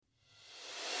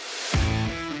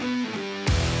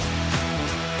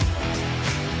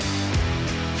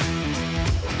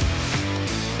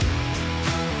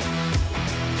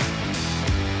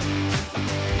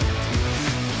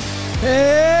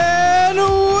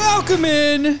Welcome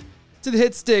in to the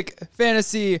Hit Stick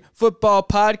Fantasy Football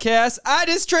Podcast. I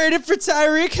just traded for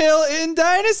Tyreek Hill in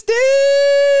Dynasty.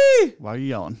 Why are you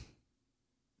yelling?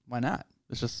 Why not?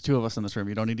 There's just two of us in this room.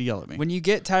 You don't need to yell at me. When you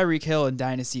get Tyreek Hill in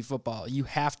Dynasty football, you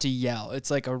have to yell. It's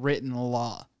like a written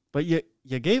law. But you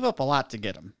gave up a lot to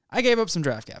get him. I gave up some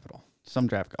draft capital.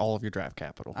 All of your draft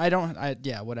capital.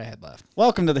 What I had left.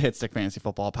 Welcome to the Hit Stick Fantasy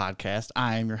Football Podcast.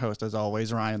 I am your host, as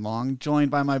always, Ryan Long, joined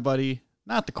by my buddy,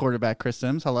 not the quarterback, Chris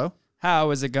Sims. Hello.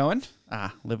 How is it going?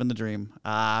 Living the dream.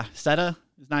 Seta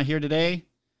is not here today.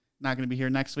 Not going to be here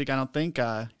next week, I don't think.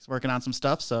 He's working on some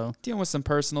stuff, so. Dealing with some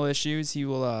personal issues. He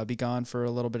will be gone for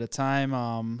a little bit of time.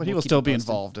 But he will still be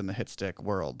involved in the Hit Stick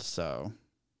world, so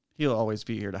he'll always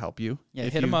be here to help you. Yeah,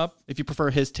 hit him up. If you prefer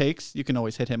his takes, you can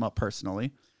always hit him up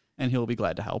personally, and he'll be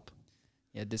glad to help.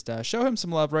 Yeah, just show him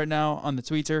some love right now on the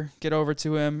Twitter. Get over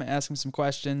to him, ask him some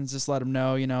questions. Just let him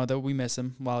know, that we miss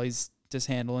him while he's just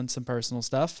handling some personal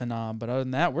stuff. And but other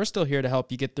than that, we're still here to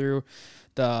help you get through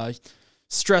the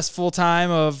stressful time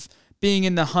of being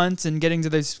in the hunt and getting to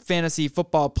these fantasy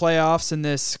football playoffs in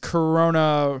this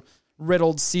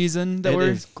corona-riddled season. It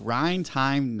is grind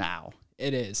time now.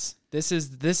 It is. This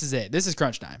is it. This is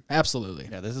crunch time. Absolutely.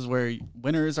 Yeah, this is where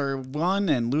winners are won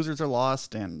and losers are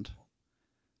lost and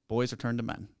boys are turned to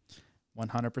men.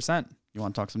 100%. You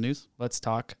want to talk some news? Let's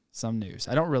talk some news.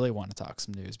 I don't really want to talk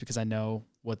some news because I know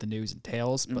what the news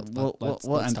entails, but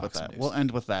we'll end with that. We'll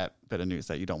end with that bit of news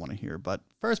that you don't want to hear. But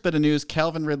first bit of news,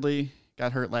 Calvin Ridley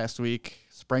got hurt last week.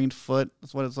 Sprained foot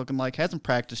is what it's looking like. Hasn't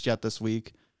practiced yet this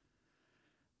week.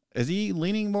 Is he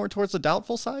leaning more towards the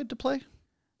doubtful side to play?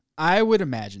 I would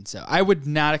imagine so. I would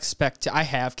not expect to. I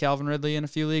have Calvin Ridley in a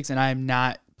few leagues, and I'm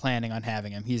not planning on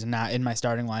having him. He's not in my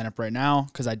starting lineup right now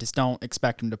because I just don't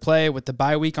expect him to play. With the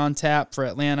bye week on tap for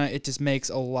Atlanta, it just makes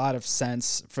a lot of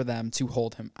sense for them to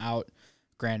hold him out.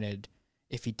 Granted,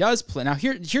 if he does play, now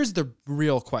here's the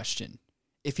real question.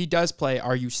 If he does play,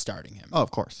 are you starting him? Oh, of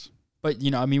course. But,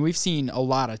 we've seen a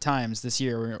lot of times this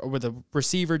year with a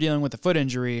receiver dealing with a foot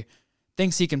injury,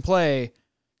 thinks he can play,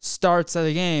 starts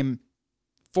the game,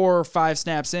 4 or 5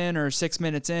 snaps in or 6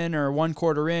 minutes in or 1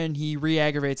 quarter in, he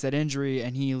re-aggravates that injury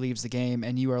and he leaves the game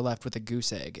and you are left with a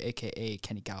goose egg, a.k.a.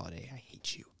 Kenny Golladay. I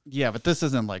hate you. Yeah, but this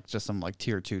isn't like just some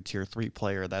tier 2, tier 3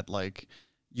 player that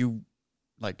you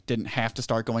didn't have to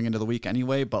start going into the week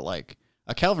anyway, but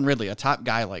a Calvin Ridley, a top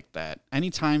guy like that,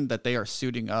 anytime that they are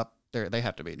suiting up, they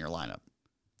have to be in your lineup.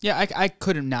 Yeah, I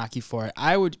couldn't knock you for it.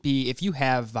 I would be, if you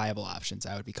have viable options,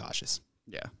 I would be cautious.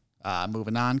 Yeah.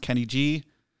 Moving on, Kenny G.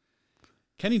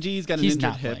 Kenny G's got an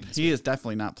injured hip. He is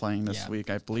definitely not playing this week.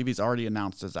 I believe he's already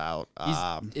announced his out.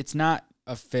 It's not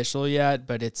official yet,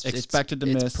 but it's expected to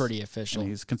miss. It's pretty official. And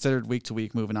he's considered week to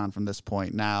week moving on from this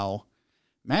point. Now,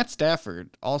 Matt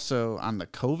Stafford also on the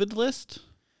COVID list.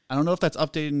 I don't know if that's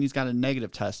updated and he's got a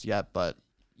negative test yet, but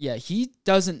yeah, he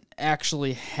doesn't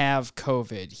actually have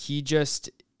COVID. He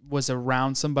just was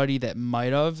around somebody that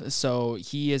might have, so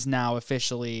he is now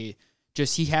officially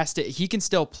he can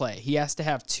still play. He has to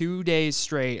have 2 days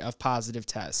straight of positive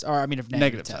tests, of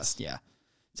negative tests. Yeah.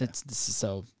 Since this is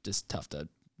so just tough to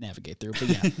navigate through, but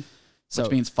yeah. Which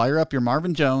means fire up your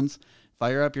Marvin Jones,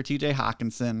 fire up your TJ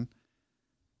Hawkinson,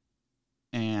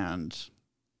 and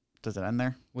does it end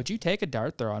there? Would you take a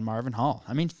dart throw on Marvin Hall?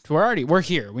 We're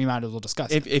here. We might as well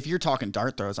discuss it. If you're talking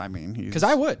dart throws, because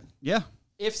I would. Yeah.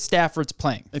 If Stafford's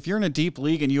playing. If you're in a deep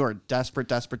league and you are desperate,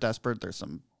 there's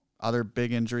some other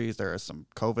big injuries. There are some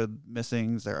COVID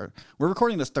missings. We're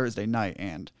recording this Thursday night,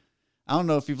 and I don't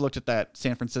know if you've looked at that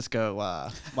San Francisco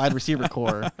wide receiver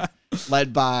core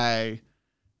led by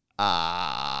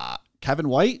Kevin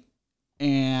White,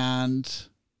 and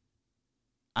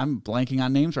I'm blanking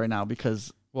on names right now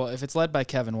because... Well, if it's led by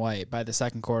Kevin White, by the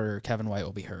second quarter, Kevin White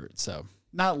will be hurt. So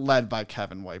not led by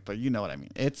Kevin White, but you know what I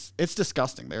mean. It's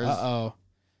disgusting. There's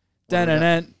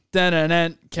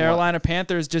Carolina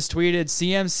Panthers just tweeted,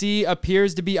 CMC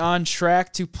appears to be on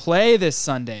track to play this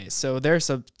Sunday. So there's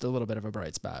a little bit of a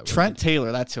bright spot. Trent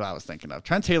Taylor, that's who I was thinking of.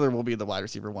 Trent Taylor will be the wide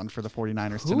receiver 1 for the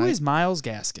 49ers tonight. Who is Myles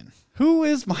Gaskin? Who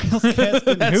is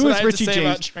Richie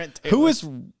James? Who is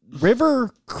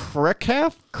River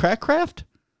Crackcraft?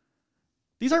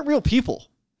 These aren't real people.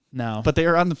 No. But they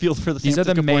are on the field for the San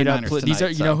Francisco 49ers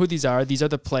tonight. You know who these are? These are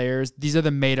the players. These are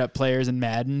the made-up players in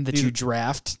Madden that you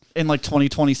draft. In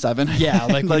 2027? Yeah,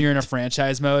 when you're in a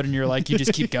franchise mode and you're you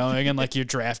just keep going and you're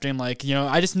drafting.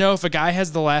 I just know if a guy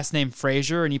has the last name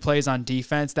Frazier and he plays on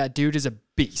defense, that dude is a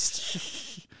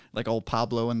beast. Like old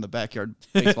Pablo in the backyard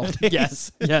baseball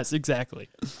days. Yes, exactly.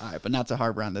 All right, but not to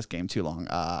harbor on this game too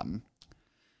long.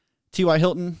 T.Y.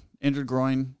 Hilton, injured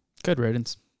groin. Good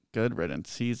riddance.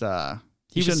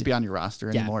 He shouldn't be on your roster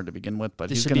anymore to begin with, but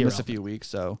he's going to miss a few weeks.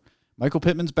 So Michael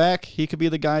Pittman's back. He could be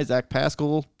the guy. Zach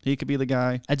Pascal, he could be the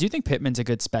guy. I do think Pittman's a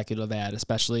good speculative ad,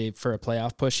 especially for a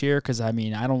playoff push here, because, I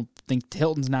mean, I don't think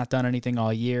Hilton's not done anything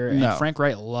all year, and No. Frank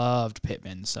Wright loved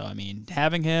Pittman. So, I mean,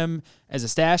 having him as a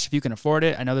stash, if you can afford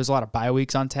it, I know there's a lot of bye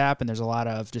weeks on tap, and there's a lot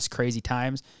of just crazy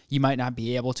times. You might not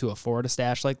be able to afford a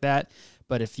stash like that,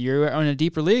 but if you're in a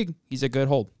deeper league, he's a good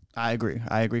hold. I agree.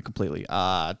 I agree completely.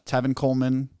 Tevin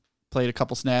Coleman played a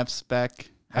couple snaps back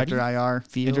after IR.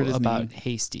 Injured Feel his about knee.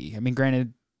 Hasty. I mean,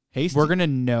 granted, Hasty. we're going to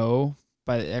know,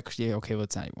 but actually, okay,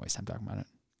 let's not even waste time talking about it.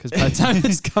 Because by the time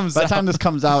this comes By the out, time this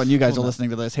comes out and you guys We'll are know.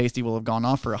 listening to this, Hasty will have gone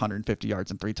off for 150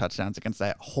 yards and 3 touchdowns against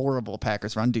that horrible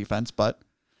Packers run defense. But,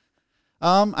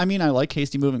 I mean, I like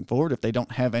Hasty moving forward if they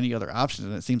don't have any other options,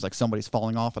 and it seems like somebody's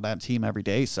falling off of that team every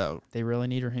day. So, they really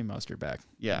need Raheem Mostert back.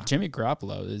 yeah, Jimmy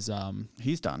Garoppolo is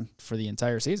he's done. for the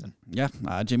entire season. Yeah,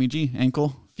 Jimmy G,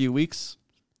 ankle, few weeks.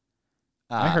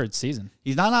 I heard season.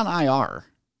 He's not on IR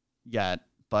yet,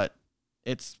 but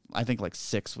it's, I think, like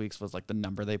 6 weeks was like the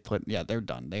number they put. Yeah, they're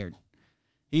done.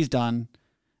 He's done.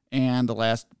 And the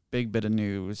last big bit of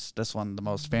news, this one, the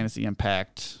most fantasy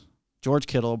impact, George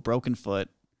Kittle, broken foot,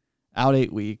 out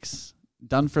 8 weeks,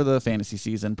 done for the fantasy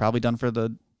season, probably done for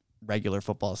the regular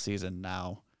football season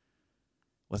now.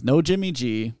 With no Jimmy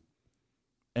G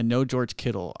and no George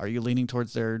Kittle, are you leaning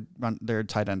towards their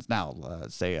tight ends now?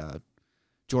 Say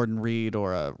Jordan Reed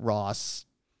or Ross?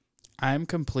 I'm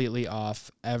completely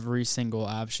off every single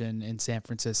option in San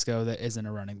Francisco that isn't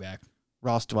a running back.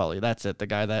 Ross Dwelly, that's it. The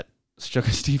guy that Sugar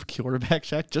Steve quarterback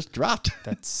check just dropped.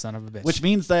 That son of a bitch. Which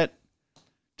means that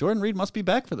Jordan Reed must be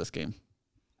back for this game.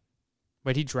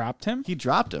 Wait, he dropped him? He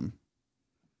dropped him.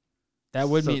 That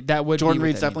would So be Jordan Jordan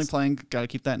Reed's definitely playing. Got to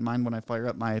keep that in mind when I fire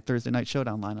up my Thursday night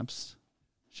showdown lineups.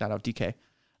 Shout out DK.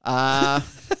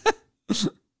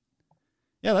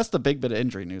 Yeah, that's the big bit of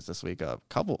injury news this week. A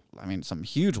couple, I mean, some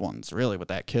huge ones really with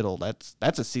that Kittle. That's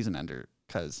a season ender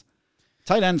because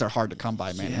tight ends are hard to come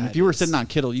by, man. Yeah, and if it you were is. sitting on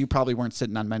Kittle, you probably weren't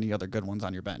sitting on many other good ones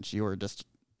on your bench. You were just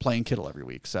playing Kittle every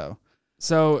week. So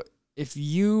if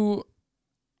you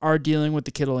are dealing with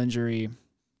the Kittle injury,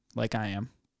 like I am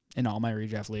in all my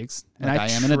redraft leagues, and like I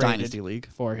am in a traded dynasty league.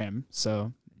 for him,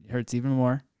 so it hurts even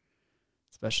more,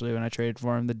 especially when I traded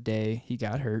for him the day he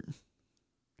got hurt.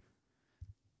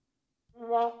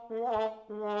 Oof.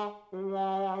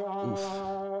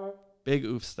 Big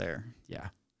oofs there. Yeah,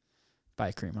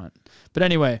 by Kareem Hunt. But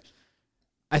anyway,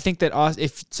 I think that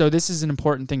this is an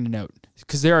important thing to note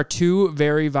because there are two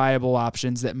very viable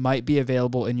options that might be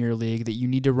available in your league that you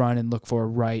need to run and look for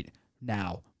right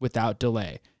now without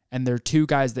delay. And there are two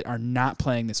guys that are not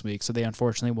playing this week, so they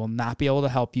unfortunately will not be able to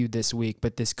help you this week,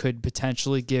 but this could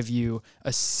potentially give you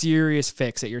a serious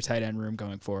fix at your tight end room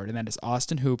going forward. And that is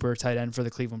Austin Hooper, tight end for the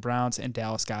Cleveland Browns, and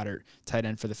Dallas Goedert, tight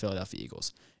end for the Philadelphia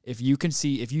Eagles. If you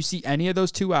see any of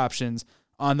those two options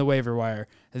on the waiver wire,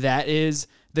 that is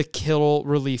the Kittle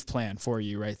relief plan for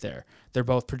you right there. They're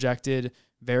both projected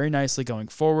very nicely going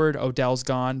forward. Odell's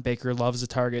gone. Baker loves to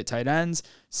target tight ends.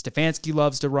 Stefanski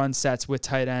loves to run sets with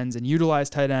tight ends and utilize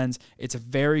tight ends. It's a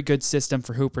very good system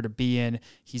for Hooper to be in.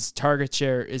 His target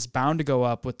share is bound to go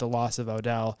up with the loss of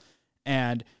Odell.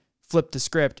 And flip the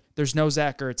script, there's no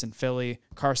Zach Ertz in Philly.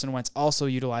 Carson Wentz also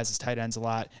utilizes tight ends a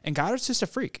lot. And Goddard's just a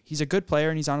freak. He's a good player,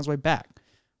 and he's on his way back.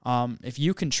 If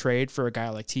you can trade for a guy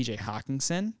like TJ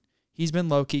Hawkinson, he's been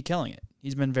low-key killing it.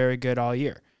 He's been very good all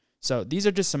year. So these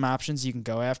are just some options you can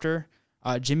go after.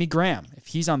 Jimmy Graham, if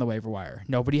he's on the waiver wire.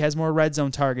 Nobody has more red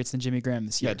zone targets than Jimmy Graham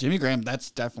this year. Yeah, Jimmy Graham,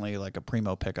 that's definitely like a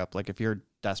primo pickup. Like if you're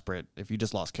desperate, if you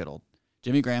just lost Kittle,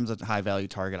 Jimmy Graham's a high-value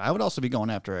target. I would also be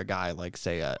going after a guy like,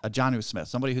 say, a Jonnu Smith,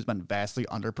 somebody who's been vastly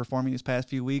underperforming these past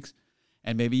few weeks,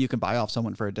 and maybe you can buy off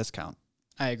someone for a discount.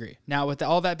 I agree. Now, with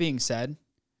all that being said,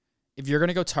 if you're going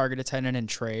to go target a tight end and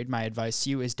trade, my advice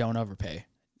to you is don't overpay.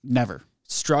 Never.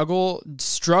 Struggle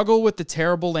with the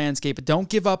terrible landscape, but don't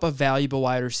give up a valuable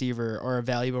wide receiver or a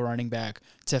valuable running back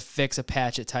to fix a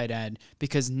patch at tight end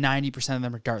because 90% of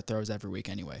them are dart throws every week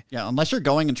anyway. Yeah, unless you're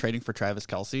going and trading for Travis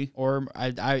Kelce. Or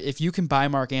if you can buy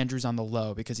Mark Andrews on the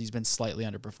low because he's been slightly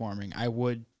underperforming, I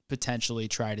would potentially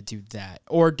try to do that.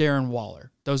 Or Darren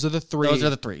Waller. Those are the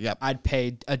three. Yep. I'd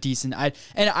pay a decent. I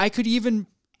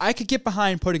could get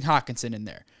behind putting Hawkinson in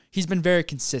there. He's been very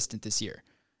consistent this year.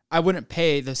 I wouldn't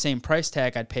pay the same price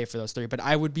tag I'd pay for those three, but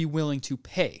I would be willing to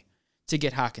pay to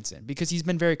get Hawkinson because he's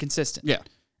been very consistent. Yeah.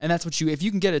 And that's if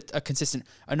you can get a consistent,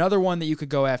 another one that you could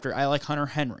go after, I like Hunter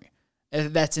Henry.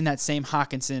 That's in that same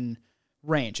Hawkinson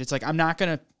range. It's like, I'm not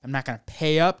going to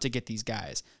pay up to get these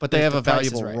guys. But they if have the a price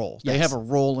is valuable right. role. Yes. They have a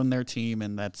role in their team,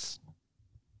 and that's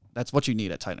what you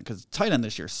need at tight end because tight end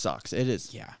this year sucks. It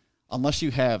is. Yeah. Unless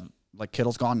you have like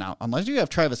Kittle's gone now. Unless you have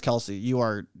Travis Kelce, you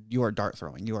are dart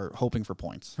throwing. You are hoping for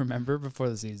points. Remember before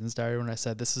the season started when I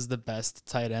said this is the best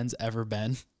tight ends ever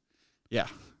been? Yeah.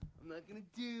 I'm not gonna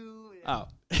do it. Oh.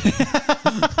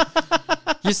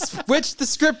 You switched the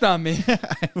script on me.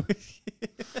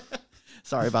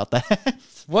 Sorry about that.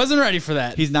 Wasn't ready for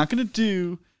that. He's not going to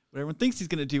do what everyone thinks he's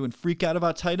going to do and freak out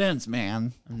about tight ends,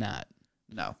 man. I'm not.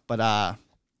 No. But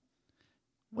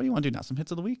what do you want to do now? Some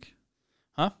hits of the week?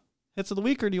 Huh? Hits of the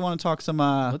week, or do you want to talk some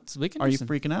We can are do you some,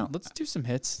 freaking out? Let's do some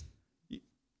hits.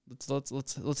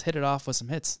 Let's hit it off with some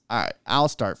hits. All right, I'll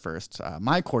start first.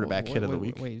 My quarterback hit of the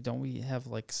week. Wait, don't we have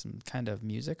like some kind of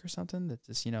music or something that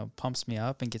just, pumps me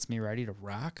up and gets me ready to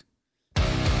rock?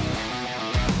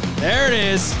 There it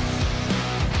is.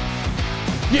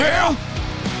 Yeah.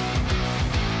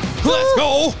 Let's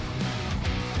go.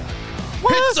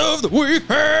 Hits of the week.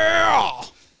 Yeah.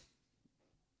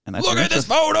 And that's Look your at this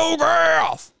intro-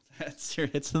 photograph. That's your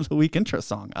hits of the week intro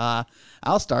song.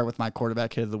 I'll start with my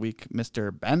quarterback hit of the week,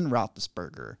 Mr. Ben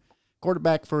Roethlisberger,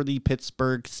 quarterback for the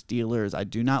Pittsburgh Steelers. I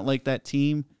do not like that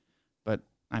team, but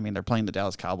I mean they're playing the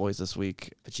Dallas Cowboys this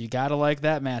week. But you gotta like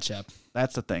that matchup.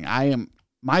 That's the thing.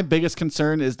 My biggest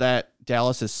concern is that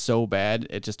Dallas is so bad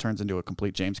it just turns into a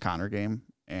complete James Conner game,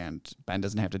 and Ben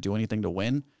doesn't have to do anything to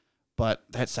win. But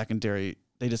that secondary,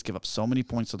 they just give up so many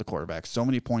points to the quarterback, so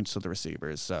many points to the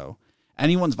receivers. So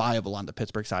anyone's viable on the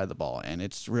Pittsburgh side of the ball, and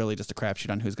it's really just a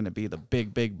crapshoot on who's going to be the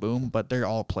big boom, but they're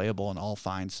all playable and all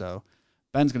fine. So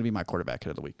Ben's going to be my quarterback hit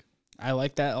of the week. I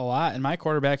like that a lot. And my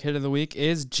quarterback hit of the week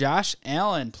is Josh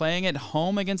Allen playing at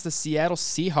home against the Seattle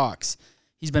Seahawks.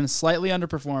 He's been slightly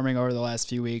underperforming over the last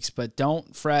few weeks, but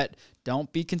don't fret.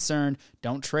 Don't be concerned.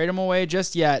 Don't trade him away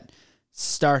just yet.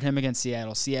 Start him against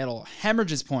Seattle. Seattle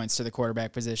hemorrhages points to the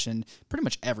quarterback position, pretty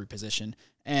much every position.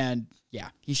 And yeah,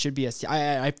 he should be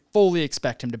I fully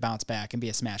expect him to bounce back and be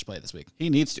a smash play this week. He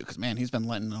needs to because, man, he's been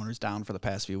letting owners down for the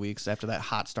past few weeks after that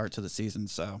hot start to the season.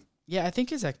 So yeah, I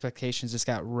think his expectations just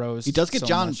got rose. he does get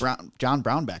so John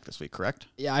Brown back this week, correct?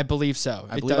 Yeah, I believe so.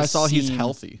 I believe I saw he's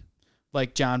healthy.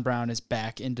 Like John Brown is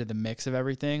back into the mix of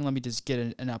everything. Let me just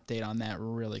get an update on that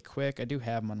really quick. I do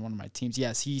have him on one of my teams.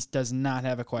 Yes, he does not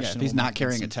have a question. Yeah, if he's not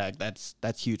carrying a tag, that's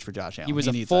huge for Josh Allen. He was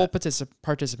a full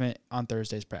participant on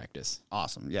Thursday's practice.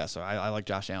 Awesome. Yeah, so I like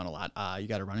Josh Allen a lot. You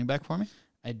got a running back for me?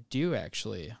 I do,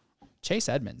 actually. Chase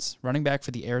Edmonds, running back for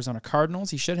the Arizona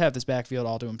Cardinals. He should have this backfield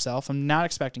all to himself. I'm not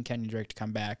expecting Kenyon Drake to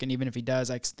come back, and even if he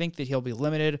does, I think that he'll be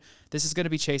limited. This is going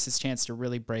to be Chase's chance to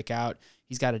really break out.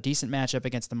 He's got a decent matchup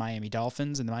against the Miami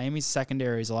Dolphins, and the Miami's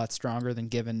secondary is a lot stronger than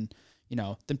than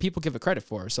people give it credit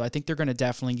for. So I think they're going to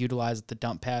definitely utilize the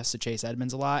dump pass to Chase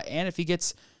Edmonds a lot, and if he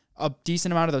gets a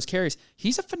decent amount of those carries,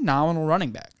 he's a phenomenal running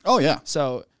back. Oh, yeah.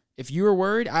 So if you were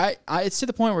worried, it's to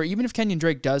the point where even if Kenyon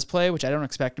Drake does play, which I don't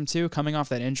expect him to, coming off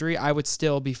that injury, I would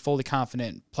still be fully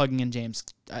confident plugging in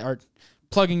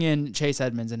Chase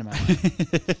Edmonds into my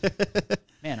lineup.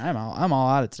 Man, I'm all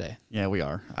out of today. Yeah, we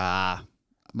are.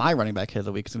 My running back hit of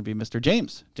the week is going to be Mr.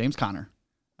 James Conner.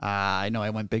 I know I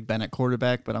went Big Ben at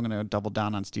quarterback, but I'm going to double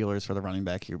down on Steelers for the running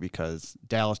back here because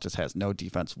Dallas just has no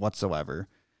defense whatsoever.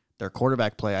 Their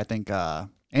quarterback play, I think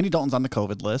Andy Dalton's on the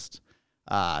COVID list.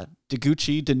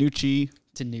 DiNucci,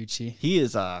 he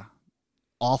is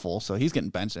awful, so he's getting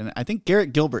benched. And I think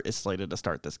Garrett Gilbert is slated to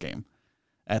start this game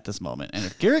at this moment. And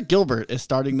if Garrett Gilbert is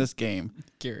starting this game,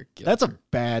 that's a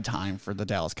bad time for the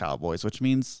Dallas Cowboys, which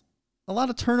means a lot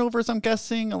of turnovers, I'm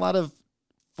guessing, a lot of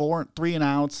 3 and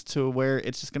outs to where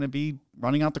it's just going to be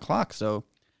running out the clock. So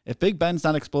if Big Ben's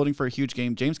not exploding for a huge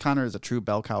game, James Conner is a true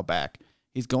bell cow back.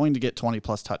 He's going to get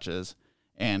 20-plus touches.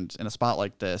 And in a spot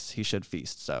like this, he should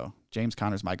feast. So James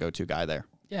Conner's my go-to guy there.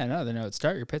 Yeah, another note.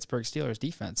 Start your Pittsburgh Steelers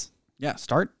defense. Yeah,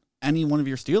 start any one of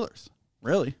your Steelers.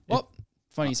 Really. Well,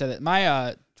 funny you said that.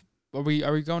 My are we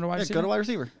going to wide receiver? Go to wide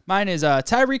receiver. Mine is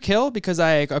Tyreek Hill because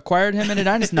I acquired him in a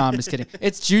dynasty. No, I'm just kidding.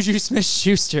 It's Juju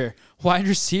Smith-Schuster, wide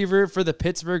receiver for the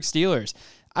Pittsburgh Steelers.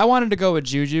 I wanted to go with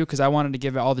Juju because I wanted to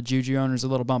give all the Juju owners a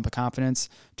little bump of confidence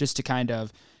just to kind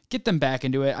of get them back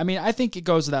into it. I mean, I think it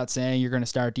goes without saying you're going to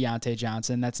start Deontay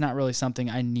Johnson. That's not really something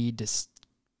I need to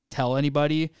tell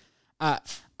anybody.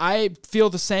 I feel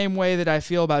the same way that I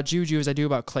feel about Juju as I do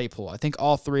about Claypool. I think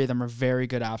all three of them are very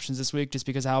good options this week just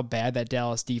because of how bad that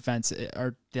Dallas defense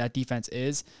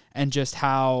is and just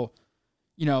how,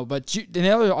 but the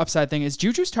other upside thing is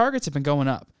Juju's targets have been going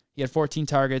up. He had 14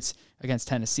 targets against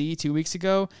Tennessee 2 weeks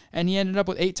ago, and he ended up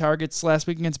with 8 targets last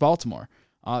week against Baltimore.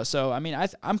 So, I mean,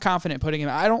 I'm confident putting him.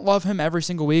 I don't love him every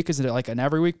single week. Is it like an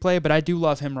every week play? But I do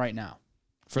love him right now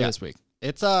for this week.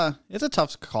 It's a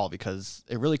tough call because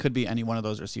it really could be any one of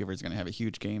those receivers going to have a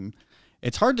huge game.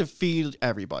 It's hard to feed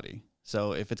everybody.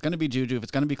 So if it's going to be Juju, if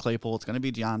it's going to be Claypool, it's going to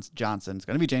be Johnson, it's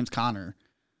going to be James Conner.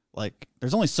 Like,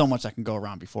 there's only so much that can go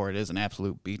around before it is an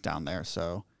absolute beatdown there.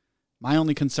 So my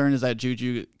only concern is that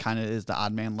Juju kind of is the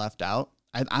odd man left out.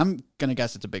 I'm going to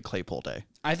guess it's a big Claypool day.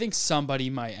 I think somebody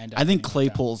might end up. I think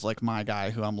Claypool's like my guy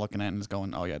who I'm looking at and is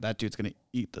going, oh, yeah, that dude's going to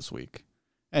eat this week.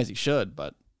 As he should,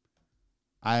 but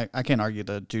I can't argue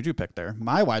the Juju pick there.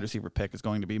 My wide receiver pick is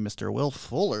going to be Mr. Will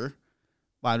Fuller,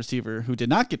 wide receiver who did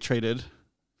not get traded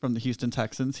from the Houston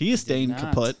Texans. He is staying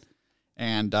kaput,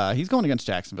 and he's going against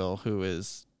Jacksonville, who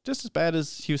is just as bad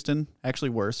as Houston, actually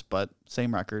worse, but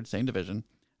same record, same division.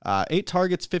 8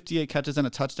 targets, 58 catches, and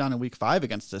a touchdown in week 5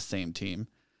 against this same team.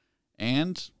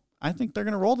 And I think they're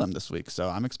going to roll them this week. So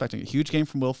I'm expecting a huge game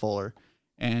from Will Fuller.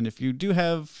 And if you do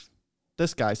have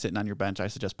this guy sitting on your bench, I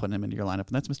suggest putting him into your lineup,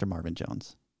 and that's Mr. Marvin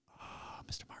Jones. Oh,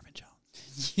 Mr. Marvin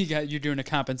Jones. You're doing a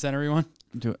compensatory one?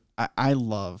 I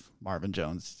love Marvin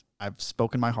Jones. I've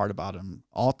spoken my heart about him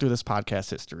all through this podcast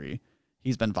history.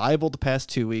 He's been viable the past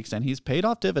 2 weeks, and he's paid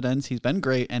off dividends. He's been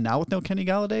great. And now with no Kenny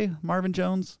Galladay, Marvin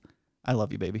Jones, I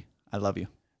love you, baby. I love you.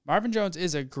 Marvin Jones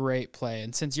is a great play,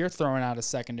 and since you're throwing out a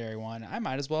secondary one, I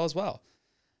might as well.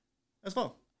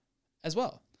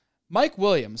 Mike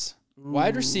Williams,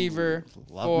 wide receiver.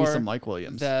 Love me some Mike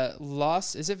Williams.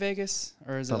 Is it Vegas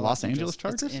or is it the Los Angeles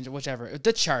Chargers? Whichever.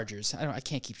 The Chargers. I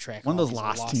can't keep track. One of those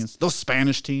lost teams. Those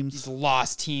Spanish teams. These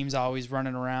lost teams always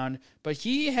running around. But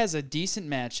he has a decent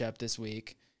matchup this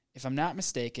week. If I'm not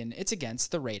mistaken, it's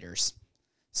against the Raiders.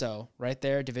 So right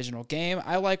there, divisional game.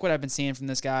 I like what I've been seeing from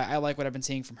this guy. I like what I've been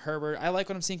seeing from Herbert. I like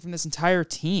what I'm seeing from this entire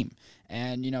team.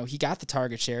 And, he got the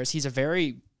target shares. He's a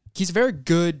very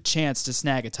good chance to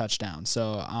snag a touchdown.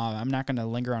 So I'm not going to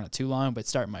linger on it too long, but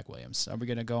start Mike Williams. Are we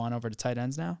going to go on over to tight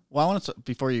ends now? Well,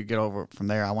 before you get over from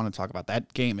there, I want to talk about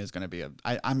that game is going to be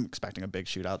I'm expecting a big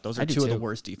shootout. Those are two of the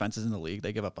worst defenses in the league.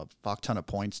 They give up a fuck ton of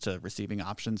points to receiving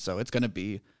options. So it's going to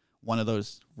be one of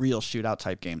those real shootout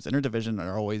type games. Interdivision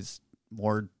are always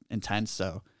more intense.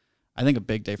 So I think a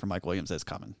big day for Mike Williams is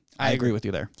coming. I agree with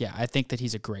you there. Yeah, I think that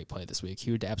he's a great play this week.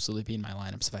 He would absolutely be in my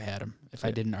lineups if I had him. If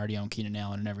I didn't already own Keenan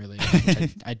Allen in every league,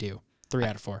 which I do. 3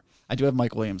 out of 4. I do have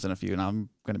Mike Williams in a few, and I'm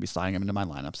going to be sliding him into my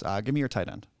lineups. Give me your tight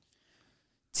end.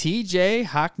 TJ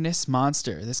Hawkins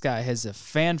Monster. This guy is a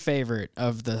fan favorite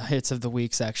of the hits of the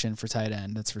week section for tight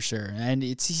end, that's for sure. And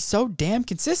he's so damn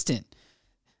consistent.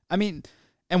 I mean,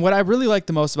 and what I really like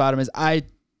the most about him is I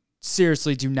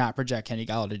seriously do not project Kenny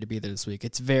Galladay to be there this week.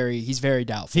 He's very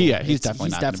doubtful. He's definitely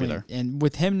not going to be there. And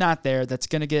with him not there, that's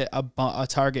going to get a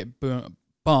target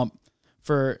bump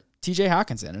for TJ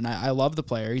Hawkinson. And I love the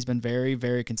player. He's been very,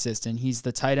 very consistent. He's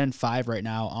the tight end 5 right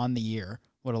now on the year,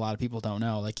 what a lot of people don't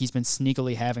know. Like, he's been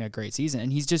sneakily having a great season,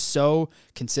 and he's just so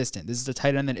consistent. This is a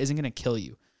tight end that isn't going to kill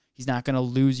you. He's not going to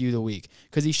lose you the week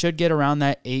because he should get around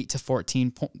that 8 to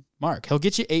 14 mark. He'll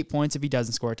get you 8 points if he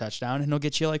doesn't score a touchdown, and he'll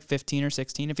get you like 15 or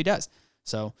 16 if he does.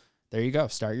 So there you go.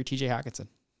 Start your TJ Hawkinson.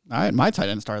 All right, my tight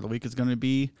end start of the week is going to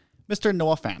be Mr.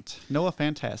 Noah Fant. Noah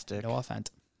Fantastic. Noah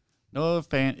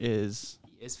Fant is...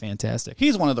 He is fantastic.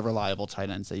 He's one of the reliable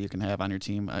tight ends that you can have on your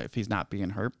team if he's not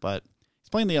being hurt, but he's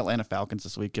playing the Atlanta Falcons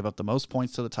this week, give up the most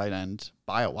points to the tight end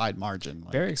by a wide margin.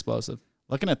 Very explosive.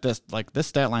 Looking at this, this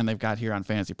stat line they've got here on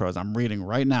Fantasy Pros, I'm reading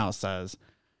right now, says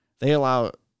they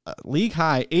allow a league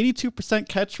high 82%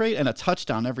 catch rate and a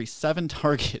touchdown every 7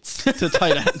 targets to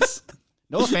tight ends.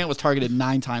 Noah Fant was targeted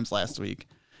 9 times last week.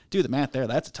 Do the math there.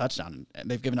 That's a touchdown. And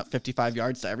they've given up 55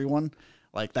 yards to everyone.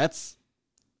 It's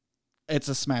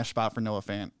a smash spot for Noah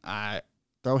Fant.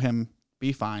 Throw him,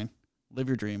 be fine, live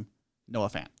your dream. Noah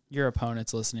Fant. Your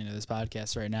opponent's listening to this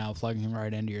podcast right now, plugging him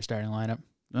right into your starting lineup.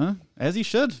 As he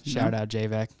should. Shout out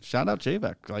JVAC.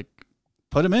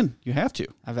 Put him in. You have to.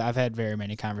 I've had very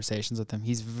many conversations with him.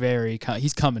 He's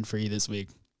he's coming for you this week.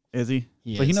 Is he?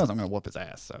 He knows I'm going to whoop his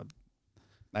ass. So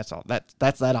that's all.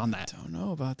 That's that on that. Don't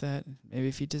know about that. Maybe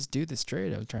if he just do this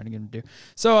trade I was trying to get him to do.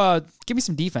 So give me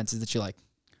some defenses that you like.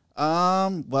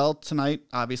 Well, tonight,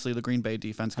 obviously, the Green Bay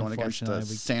defense going against the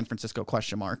San Francisco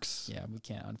question marks. Yeah, we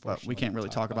can't, unfortunately. But we can't really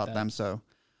talk about them. So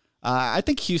I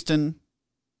think Houston,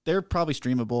 they're probably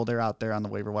streamable. They're out there on the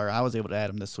waiver wire. I was able to add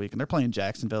them this week, and they're playing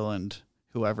Jacksonville and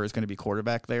whoever is going to be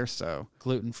quarterback there. So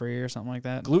gluten-free or something like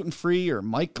that? Gluten-free or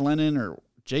Mike Glennon or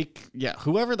Jake. Yeah,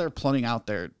 whoever they're putting out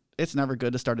there, it's never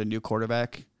good to start a new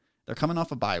quarterback. They're coming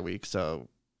off a bye week, so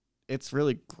it's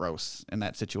really gross in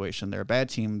that situation. They're a bad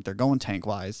team. They're going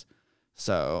tank-wise.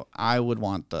 So I would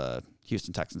want the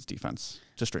Houston Texans defense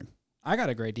to stream. I got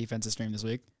a great defense to stream this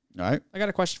week. All right. I got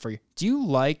a question for you. Do you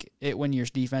like it when your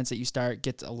defense that you start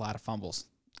gets a lot of fumbles?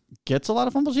 Gets a lot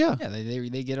of fumbles, yeah. Yeah,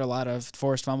 they get a lot of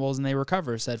forced fumbles, and they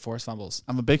recover said forced fumbles.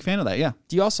 I'm a big fan of that, yeah.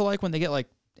 Do you also like when they get like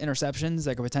interceptions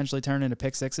that could potentially turn into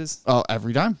pick sixes? Oh,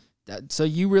 every time. So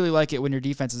you really like it when your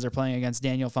defenses are playing against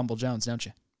Daniel Fumble Jones, don't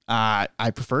you? I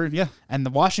prefer, yeah. And the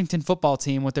Washington football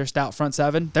team with their stout front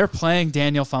seven, they're playing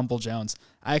Daniel Fumble Jones.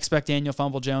 I expect Daniel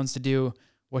Fumble Jones to do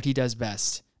what he does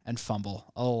best and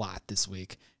fumble a lot this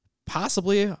week.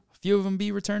 Possibly a few of them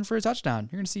be returned for a touchdown.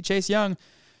 You're going to see Chase Young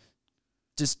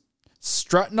just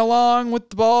strutting along with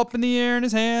the ball up in the air in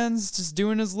his hands, just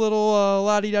doing his little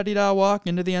la-di-da-di-da walk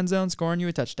into the end zone, scoring you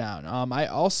a touchdown. I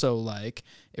also like,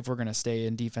 if we're going to stay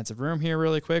in defensive room here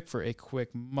really quick for a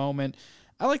quick moment,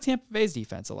 I like Tampa Bay's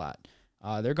defense a lot.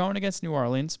 They're going against New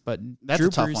Orleans, but that's Drew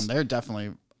a tough Brees, one. They're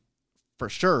definitely, for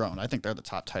sure, owned. I think they're the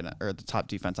top tight end, or the top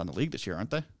defense on the league this year, aren't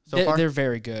they? They're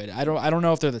very good. I don't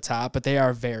know if they're the top, but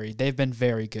they've been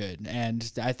very good.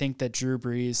 And I think that Drew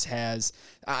Brees has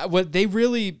what they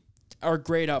really are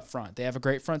great up front. They have a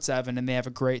great front seven, and they have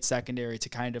a great secondary to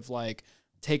kind of like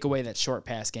take away that short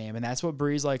pass game, and that's what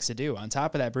Brees likes to do. On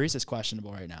top of that, Brees is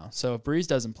questionable right now. So if Brees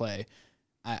doesn't play,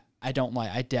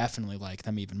 I definitely like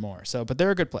them even more. So, but they're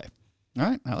a good play. All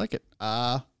right, I like it.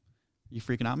 You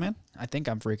freaking out, man? I think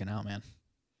I'm freaking out, man.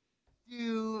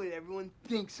 Do what everyone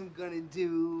thinks I'm gonna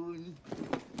do.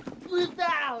 Flip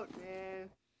out, man.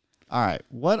 All right,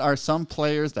 what are some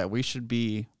players that we should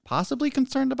be possibly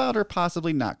concerned about or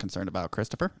possibly not concerned about,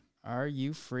 Christopher? Are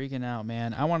you freaking out,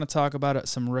 man? I want to talk about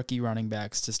some rookie running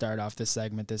backs to start off this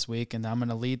segment this week, and I'm going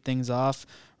to lead things off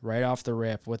right off the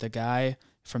rip with a guy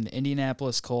from the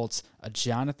Indianapolis Colts, a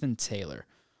Jonathan Taylor.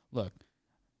 Look,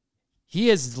 he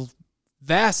has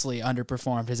vastly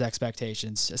underperformed his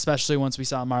expectations, especially once we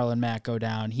saw Marlon Mack go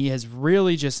down. He has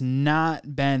really just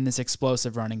not been this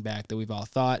explosive running back that we've all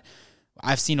thought.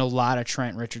 I've seen a lot of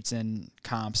Trent Richardson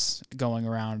comps going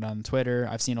around on Twitter.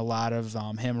 I've seen a lot of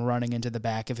him running into the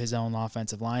back of his own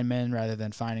offensive lineman rather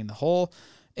than finding the hole.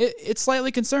 It's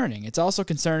slightly concerning. It's also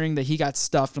concerning that he got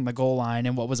stuffed on the goal line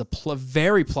in what was a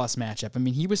very plus matchup. I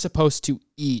mean, he was supposed to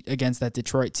eat against that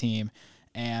Detroit team,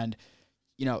 and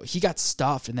he got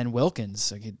stuffed, and then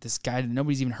Wilkins, this guy that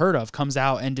nobody's even heard of, comes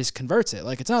out and just converts it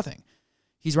like it's nothing.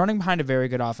 He's running behind a very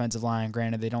good offensive line.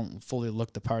 Granted, they don't fully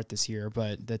look the part this year,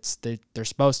 but they're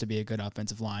supposed to be a good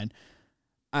offensive line.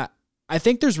 I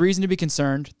think there's reason to be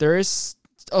concerned. There is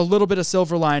a little bit of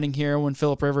silver lining here when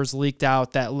Phillip Rivers leaked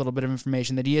out that little bit of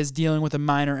information that he is dealing with a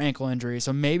minor ankle injury,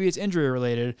 so maybe it's injury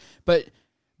related. But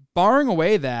barring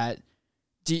away that,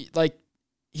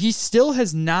 he still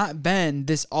has not been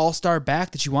this all-star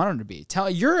back that you want him to be.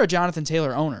 You're a Jonathan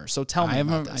Taylor owner, so tell me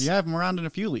about this. Yeah, I have him around in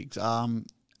a few leagues.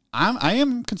 I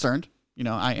am concerned.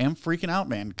 I am freaking out,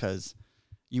 man, because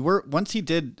once he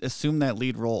did assume that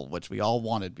lead role, which we all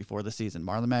wanted before the season.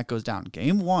 Marlon Mack goes down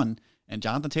game 1, and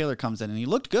Jonathan Taylor comes in, and he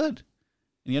looked good.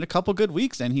 And he had a couple good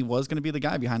weeks, and he was going to be the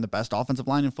guy behind the best offensive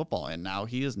line in football, and now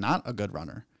he is not a good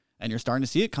runner. And you're starting to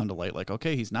see it come to light, like,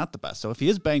 okay, he's not the best. So if he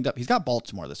is banged up, he's got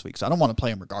Baltimore this week, so I don't want to play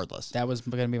him regardless. That was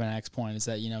going to be my next point, is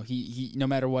that, he no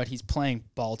matter what, he's playing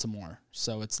Baltimore.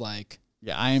 So it's like...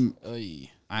 Yeah,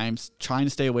 I'm trying to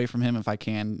stay away from him if I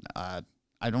can.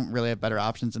 I don't really have better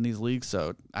options in these leagues,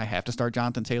 so I have to start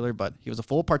Jonathan Taylor, but he was a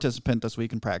full participant this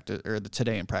week in practice, or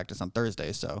today in practice on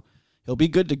Thursday, so he'll be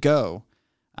good to go.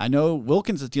 I know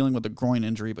Wilkins is dealing with a groin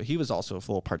injury, but he was also a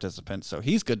full participant, so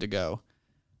he's good to go.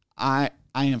 I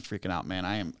am freaking out, man.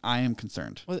 I am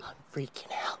concerned. I'm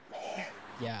freaking out, man.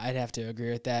 Yeah, I'd have to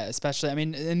agree with that, especially,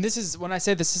 and this is, when I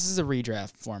say this is a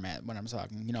redraft format when I'm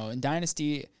talking. In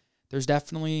Dynasty, there's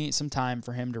definitely some time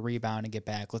for him to rebound and get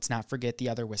back. Let's not forget the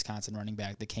other Wisconsin running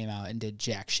back that came out and did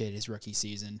jack shit his rookie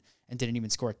season and didn't even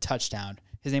score a touchdown.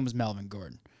 His name was Melvin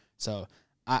Gordon. So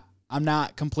I'm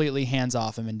not completely hands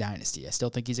off him in Dynasty. I still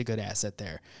think he's a good asset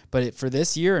there. But for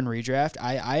this year in redraft,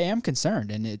 I am concerned,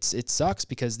 and it sucks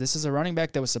because this is a running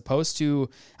back that was supposed to,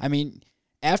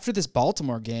 after this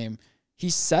Baltimore game, he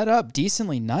set up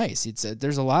decently nice.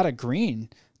 There's a lot of green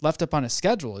left up on his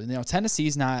schedule.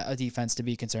 Tennessee's not a defense to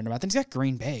be concerned about. Then he's got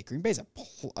Green Bay. Green Bay's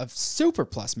a super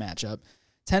plus matchup.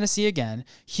 Tennessee again.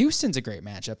 Houston's a great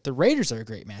matchup. The Raiders are a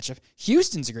great matchup.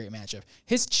 Houston's a great matchup.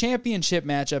 His championship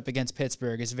matchup against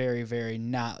Pittsburgh is very, very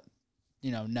not,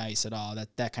 nice at all.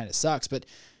 That kind of sucks. But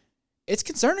it's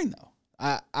concerning though.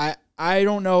 I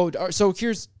don't know. So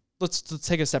let's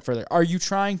take a step further. Are you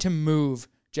trying to move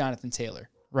Jonathan Taylor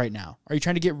right now? Are you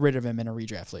trying to get rid of him in a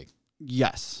redraft league?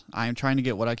 Yes, I am trying to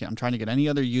get what I can. I'm trying to get any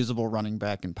other usable running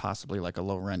back and possibly like a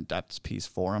lower-end depth piece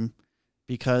for him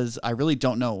because I really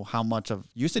don't know how much of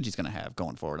usage he's going to have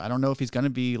going forward. I don't know if he's going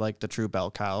to be like the true bell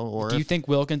cow or... Do you think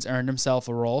Wilkins earned himself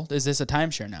a role? Is this a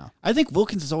timeshare now? I think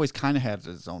Wilkins has always kind of had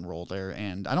his own role there,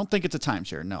 and I don't think it's a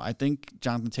timeshare. No, I think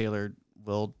Jonathan Taylor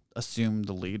will assume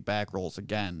the lead back roles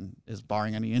again, is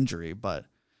barring any injury, but...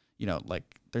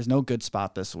 There's no good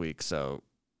spot this week, so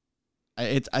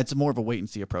it's more of a wait and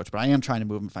see approach. But I am trying to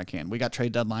move him if I can. We got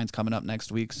trade deadlines coming up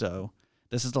next week, so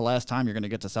this is the last time you're going to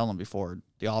get to sell him before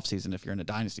the offseason if you're in a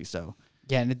dynasty. So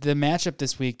Yeah, and the matchup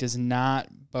this week does not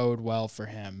bode well for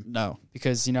him. no,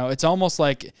 Because, it's almost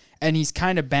like, and he's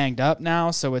kind of banged up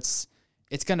now, so it's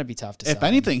going to be tough to sell. if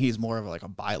anything, he's more of like a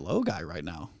buy low guy right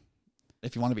now.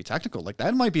 If you want to be technical, like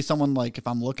that might be someone like if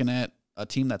I'm looking at a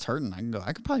team that's hurting,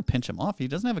 I could probably pinch him off. He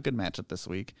doesn't have a good matchup this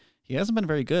week. He hasn't been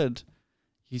very good.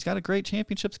 He's got a great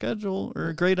championship schedule or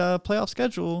a great playoff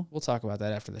schedule. We'll talk about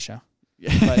that after the show.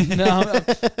 Yeah. But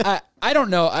no, I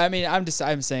don't know. I mean, I'm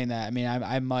saying that. I mean,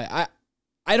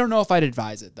 I don't know if I'd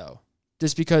advise it though,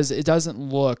 just because it doesn't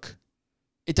look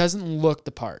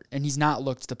the part, and he's not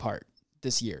looked the part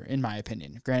this year, in my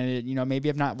opinion. Granted, maybe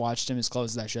I've not watched him as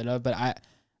close as I should have, but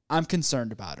I'm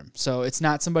concerned about him. So it's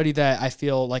not somebody that I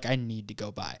feel like I need to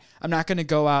go buy. I'm not going to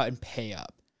go out and pay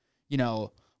up,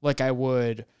 like I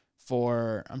would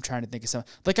for, I'm trying to think of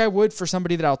something, like I would for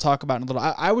somebody that I'll talk about in a little.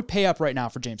 I would pay up right now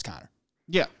for James Conner.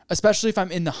 Yeah. Especially if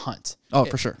I'm in the hunt. Oh,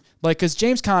 for sure. Like, because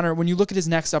James Conner, when you look at his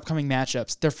next upcoming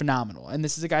matchups, they're phenomenal. And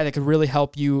this is a guy that could really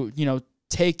help you,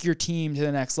 take your team to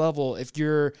the next level. If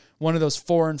you're one of those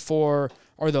 4-4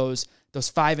 or those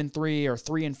 5-3 or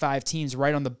 3-5 teams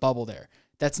right on the bubble there.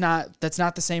 That's not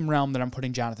the same realm that I'm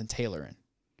putting Jonathan Taylor in.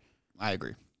 I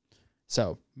agree.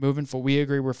 So moving forward, we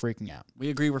agree we're freaking out. We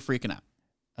agree we're freaking out.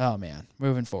 Oh man,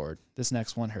 moving forward, this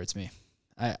next one hurts me.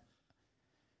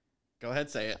 Go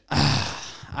ahead, say it.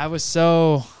 I was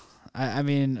so. I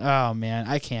mean, oh man,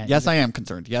 I can't. Yes, I am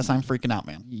concerned. Yes, I'm freaking out,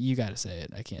 man. You got to say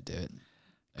it. I can't do it.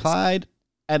 Clyde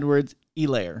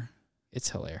Edwards-Helaire. It's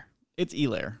hilarious. It's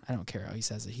Helaire. I don't care how he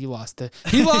says it. He lost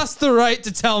the right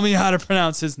to tell me how to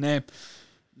pronounce his name.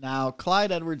 Now,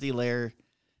 Clyde Edwards-Helaire,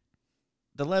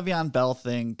 the Le'Veon Bell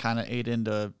thing kind of ate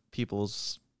into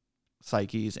people's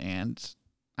psyches, and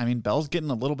I mean, Bell's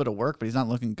getting a little bit of work, but he's not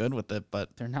looking good with it.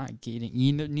 But they're not getting,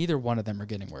 neither one of them are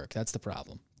getting work. That's the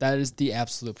problem. That is the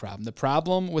absolute problem. The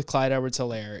problem with Clyde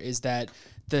Edwards-Helaire is that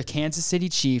the Kansas City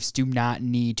Chiefs do not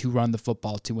need to run the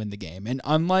football to win the game. And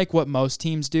unlike what most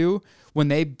teams do, when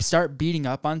they start beating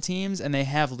up on teams and they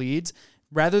have leads,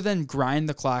 rather than grind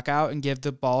the clock out and give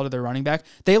the ball to their running back,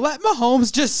 they let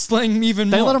Mahomes just sling even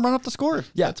more. They let him run up the score.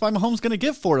 Yeah. That's why Mahomes going to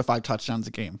give 4 to 5 touchdowns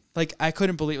a game. Like, I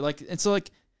couldn't believe it. Like, and so,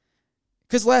 like,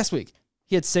 because last week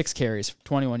he had 6 carries,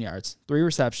 21 yards, 3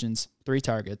 receptions, 3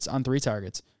 targets on 3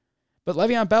 targets. But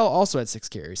Le'Veon Bell also had 6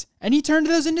 carries, and he turned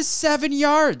those into 7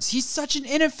 yards. He's such an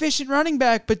inefficient running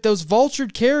back, but those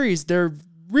vultured carries, they're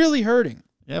really hurting.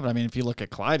 Yeah, but I mean, if you look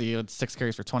at Clyde, he had 6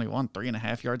 carries for 21,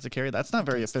 3.5 yards a carry. That's not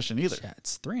very efficient either.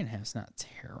 Jets, 3.5 is not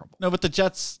terrible. No, but the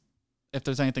Jets, if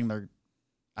there's anything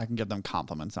I can give them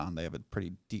compliments on, they have a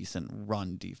pretty decent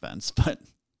run defense, but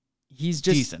he's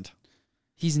just decent.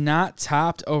 He's not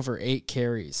topped over 8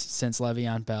 carries since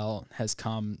Le'Veon Bell has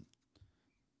come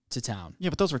to town. Yeah,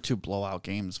 but those were 2 blowout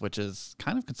games, which is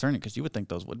kind of concerning because you would think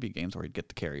those would be games where he'd get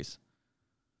the carries.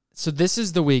 So this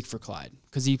is the week for Clyde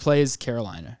because he plays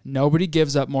Carolina. Nobody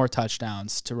gives up more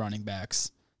touchdowns to running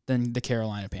backs than the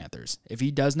Carolina Panthers. If he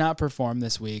does not perform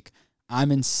this week,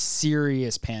 I'm in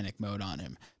serious panic mode on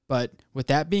him. But with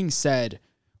that being said,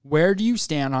 where do you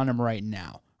stand on him right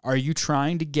now? Are you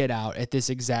trying to get out at this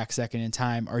exact second in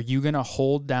time? Are you going to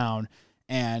hold down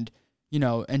and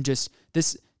just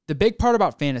this? The big part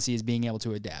about fantasy is being able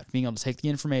to adapt, being able to take the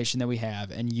information that we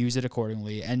have and use it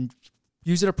accordingly and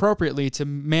use it appropriately to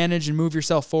manage and move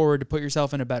yourself forward to put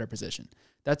yourself in a better position.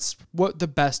 That's what the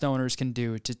best owners can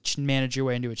do to manage your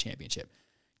way into a championship.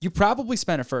 You probably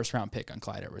spent a first-round pick on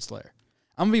Clyde Edwards-Helaire.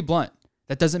 I'm going to be blunt.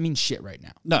 That doesn't mean shit right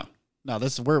now. No,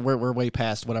 this is we're way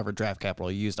past whatever draft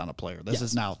capital you used on a player. This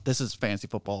is fantasy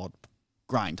football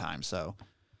grind time. So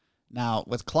now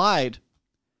with Clyde,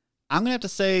 I'm gonna have to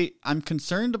say I'm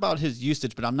concerned about his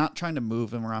usage, but I'm not trying to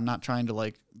move him or I'm not trying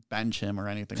to bench him or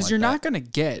anything. Because you're not gonna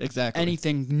get exactly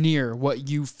anything near what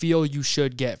you feel you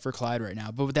should get for Clyde right now.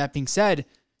 But with that being said,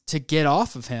 to get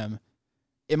off of him,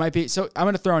 it might be. So I'm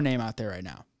gonna throw a name out there right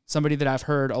now. Somebody that I've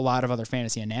heard a lot of other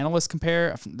fantasy and analysts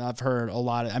compare. I've heard a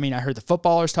lot of, I heard the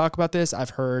footballers talk about this. I've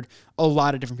heard a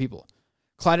lot of different people.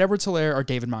 Clyde Edwards-Helaire or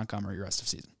David Montgomery rest of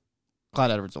season? Clyde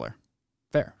Edwards-Helaire.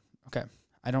 Fair. Okay.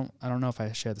 I don't know if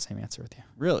I share the same answer with you.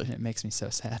 Really? It makes me so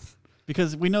sad.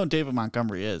 Because we know David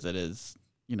Montgomery is. It is,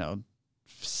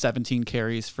 17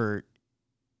 carries for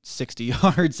 60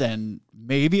 yards and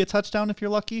maybe a touchdown if you're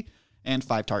lucky and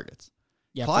 5 targets.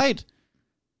 Yeah, Clyde,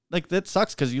 that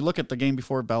sucks because you look at the game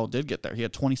before Bell did get there. He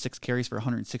had 26 carries for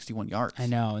 161 yards. I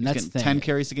know, and He's that's getting 10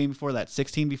 carries the game before that,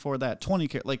 16 before that, 20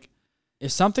 carries.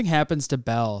 If something happens to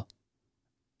Bell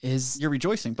you're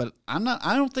rejoicing, but I'm not.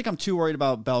 I don't think I'm too worried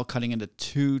about Bell cutting into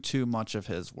too much of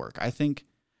his work. I think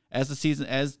as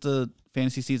the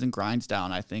fantasy season grinds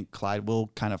down, I think Clyde will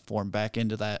kind of form back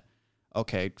into that.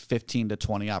 Okay, 15 to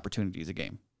 20 opportunities a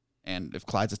game, and if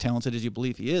Clyde's as talented as you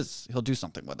believe he is, he'll do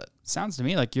something with it. Sounds to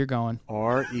me like you're going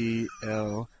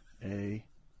RELAX.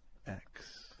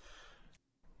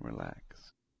 Relax.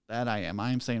 That I am.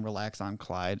 I am saying relax on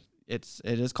Clyde. It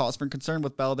is cause for concern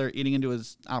with Bell there eating into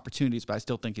his opportunities, but I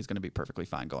still think he's going to be perfectly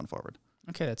fine going forward.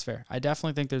 Okay, that's fair. I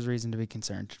definitely think there's reason to be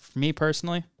concerned. For me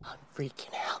personally, I'm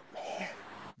freaking out, man.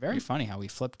 very funny how we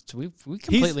flipped. We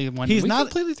completely completely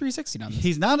 360'd on this.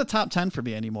 He's not a top 10 for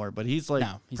me anymore, but he's like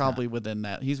He's probably within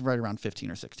that. He's right around 15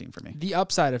 or 16 for me. The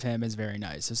upside of him is very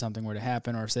nice. If something were to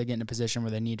happen, or if they get in a position where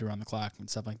they need to run the clock and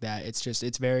stuff like that,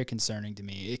 it's very concerning to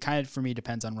me. It kind of, for me,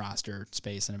 depends on roster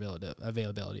space and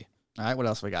availability. All right, what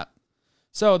else we got?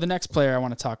 So the next player I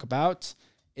want to talk about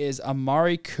is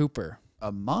Amari Cooper.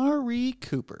 Amari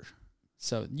Cooper.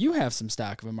 So you have some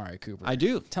stock of Amari Cooper. I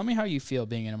do. Tell me how you feel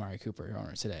being an Amari Cooper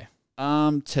owner today.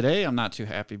 Today I'm not too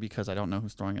happy because I don't know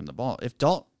who's throwing in the ball.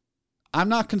 I'm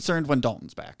not concerned when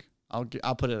Dalton's back. I'll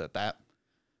put it at that.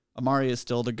 Amari is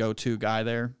still the go-to guy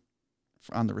there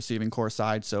on the receiving core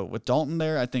side. So with Dalton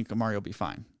there, I think Amari will be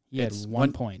fine. He had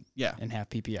 1 point Yeah. in half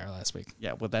PPR last week.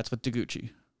 Yeah, well, that's with Degucci.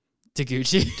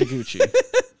 Taguchi.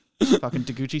 Fucking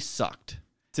Degucci sucked.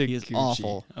 He is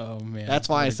awful. Oh, man. That's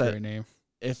why I What a said great name.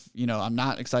 if, I'm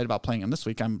not excited about playing him this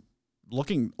week, I'm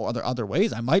looking other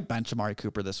ways. I might bench Amari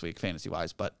Cooper this week,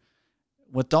 fantasy-wise. But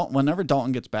with Dalton, whenever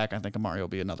Dalton gets back, I think Amari will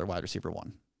be another wide receiver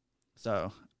 1.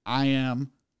 So I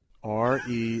am...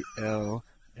 RELAX.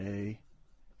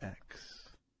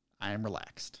 I am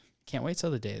relaxed. Can't wait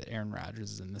till the day that Aaron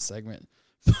Rodgers is in this segment.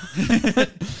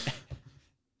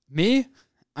 Me,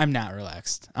 I'm not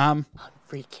relaxed. I'm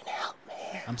freaking out,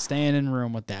 man. I'm staying in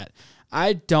room with that.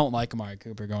 I don't like Amari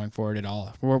Cooper going forward at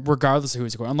all, regardless of who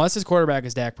he's going. Unless his quarterback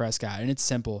is Dak Prescott, and it's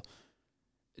simple.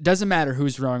 It doesn't matter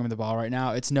who's throwing him the ball right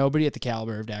now. It's nobody at the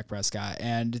caliber of Dak Prescott.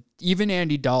 And even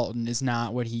Andy Dalton is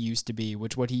not what he used to be,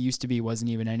 which what he used to be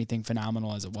wasn't even anything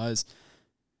phenomenal as it was.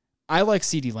 I like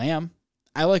CeeDee Lamb.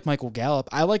 I like Michael Gallup.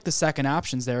 I like the second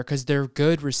options there because they're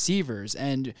good receivers.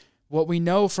 And what we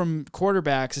know from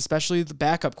quarterbacks, especially the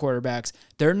backup quarterbacks,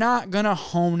 they're not going to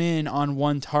hone in on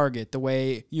one target the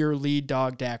way your lead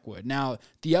dog Dak would. Now,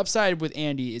 the upside with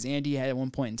Andy is Andy at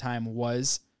one point in time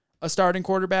was a starting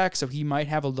quarterback, so he might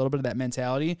have a little bit of that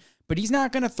mentality, but he's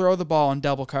not going to throw the ball in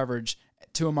double coverage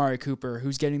to Amari Cooper,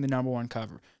 who's getting the number one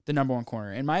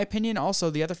corner. In my opinion, also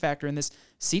the other factor in this,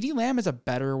 CeeDee Lamb is a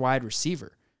better wide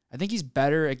receiver. I think he's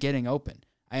better at getting open.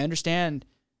 I understand,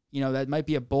 that might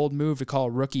be a bold move to call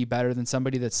a rookie better than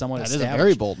somebody that's somewhat established. That is a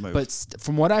very bold move. But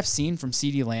from what I've seen from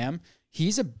CeeDee Lamb,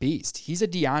 he's a beast. He's a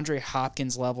DeAndre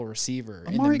Hopkins level receiver.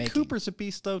 Amari Cooper's a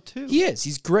beast though too. He is.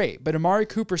 He's great, but Amari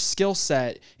Cooper's skill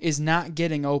set is not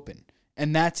getting open,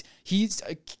 and he's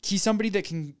somebody that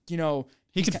can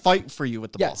he can fight for you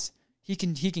with the ball. Yes, he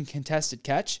can contested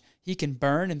catch. He can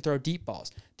burn and throw deep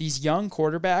balls. These young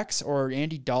quarterbacks, or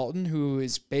Andy Dalton, who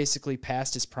is basically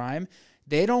past his prime,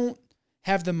 they don't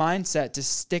have the mindset to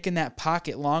stick in that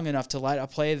pocket long enough to let a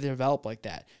play develop like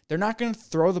that. They're not going to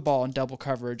throw the ball in double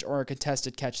coverage or a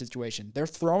contested catch situation. They're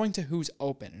throwing to who's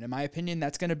open. And in my opinion,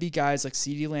 that's going to be guys like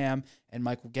CeeDee Lamb and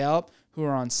Michael Gallup, who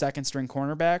are on second-string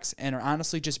cornerbacks and are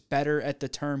honestly just better at the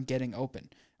term getting open.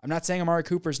 I'm not saying Amari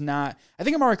Cooper's not. I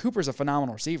think Amari Cooper's a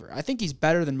phenomenal receiver. I think he's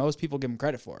better than most people give him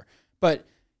credit for. But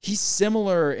he's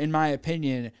similar, in my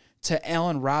opinion, to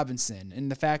Allen Robinson in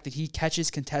the fact that he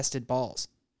catches contested balls.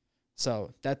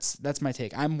 So that's my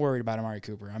take. I'm worried about Amari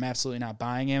Cooper. I'm absolutely not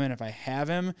buying him, and if I have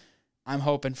him, I'm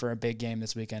hoping for a big game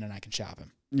this weekend and I can shop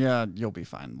him. Yeah, you'll be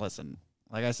fine. Listen,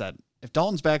 like I said, if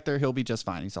Dalton's back there, he'll be just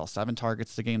fine. He saw 7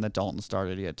 targets the game that Dalton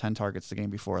started. He had 10 targets the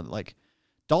game before. Like,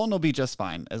 Dalton will be just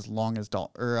fine as long as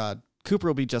Cooper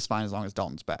will be just fine as long as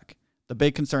Dalton's back. The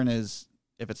big concern is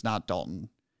if it's not Dalton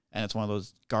and it's one of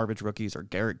those garbage rookies or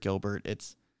Garrett Gilbert,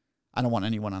 I don't want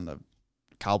anyone on the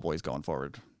Cowboys going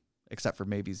forward. Except for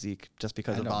maybe Zeke, just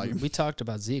because of volume. We talked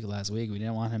about Zeke last week. We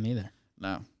didn't want him either.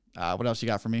 No. What else you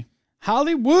got for me?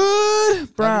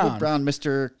 Hollywood Brown. Hollywood Brown,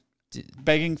 Mr.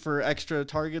 Begging for extra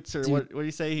targets, or what do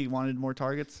you say? He wanted more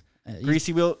targets?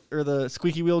 Greasy wheel, or the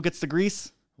squeaky wheel gets the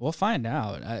grease? We'll find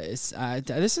out.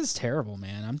 This is terrible,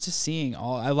 man. I'm just seeing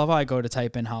I love how I go to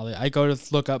type in Hollywood. I go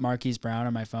to look up Marquise Brown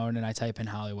on my phone, and I type in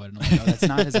Hollywood, and I'm like, oh, that's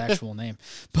not his actual name.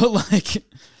 But,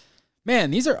 man,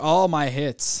 these are all my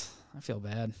hits. I feel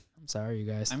bad. I'm sorry,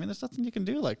 you guys. I mean, there's nothing you can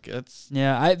do.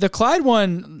 The Clyde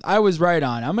one, I was right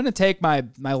on. I'm going to take my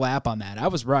lap on that. I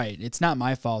was right. It's not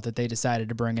my fault that they decided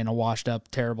to bring in a washed-up,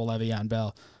 terrible Le'Veon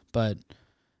Bell. But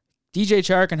DJ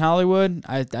Chark and Hollywood,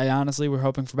 I honestly were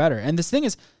hoping for better. And this thing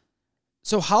is,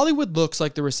 so Hollywood looks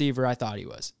like the receiver I thought he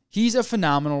was. He's a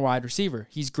phenomenal wide receiver.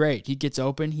 He's great. He gets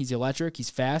open. He's electric. He's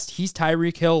fast. He's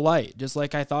Tyreek Hill light, just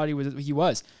like I thought he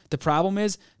was. The problem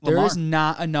is there Lamar. is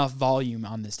not enough volume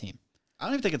on this team. I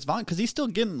don't even think it's volume because he's still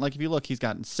getting, like, if you look, he's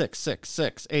gotten 6, 6,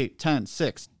 6, 8, 10,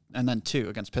 6, and then 2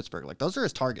 against Pittsburgh. Like, those are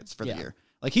his targets for the year.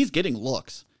 Like, he's getting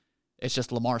looks. It's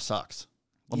just Lamar sucks.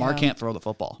 Lamar can't throw the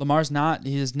football.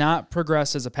 He has not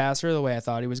progressed as a passer the way I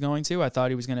thought he was going to. I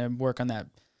thought he was going to work on that,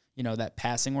 that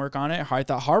passing work on it. I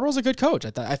thought Harbaugh's a good coach.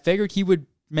 I figured he would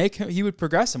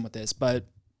progress him with this, but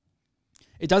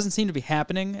it doesn't seem to be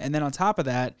happening. And then on top of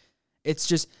that, it's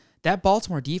just that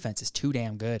Baltimore defense is too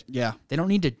damn good. Yeah. They don't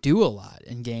need to do a lot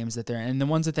in games that they're in. And the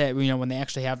ones that when they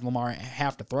actually have Lamar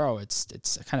have to throw, it's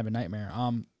kind of a nightmare.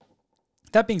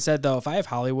 That being said, though, if I have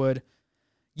Hollywood,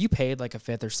 you paid like a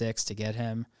 5th or 6th to get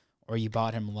him, or you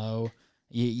bought him low.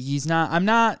 He's not. I'm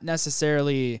not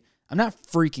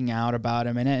freaking out about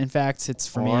him. And in fact, it's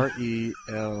for me.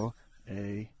 RELAX.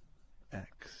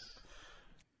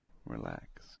 Relax.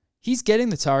 He's getting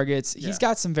the targets. He's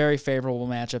got some very favorable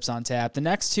matchups on tap. The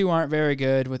next 2 aren't very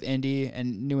good with Indy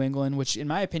and New England, which in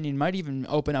my opinion might even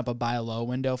open up a buy low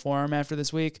window for him after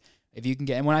this week. If you can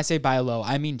get, and when I say buy low,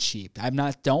 I mean cheap.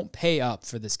 Don't pay up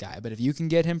for this guy, but if you can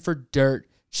get him for dirt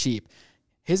cheap,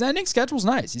 his ending schedule's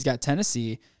nice. He's got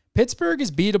Tennessee. Pittsburgh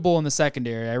is beatable in the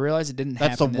secondary. I realize it didn't happen.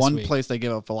 That's the this one week. place they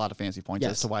give up a lot of fantasy points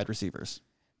is to wide receivers.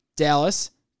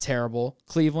 Dallas, terrible.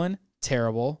 Cleveland,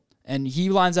 terrible. And he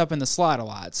lines up in the slot a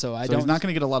lot, so he's not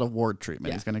going to get a lot of Ward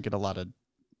treatment. Yeah. He's going to get a lot of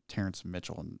Terrence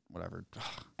Mitchell and whatever.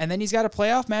 And then he's got a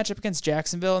playoff matchup against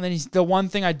Jacksonville. And then the one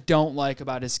thing I don't like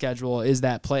about his schedule is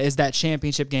that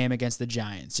championship game against the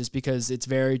Giants, just because it's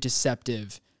very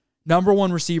deceptive. Number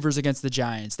 1 receivers against the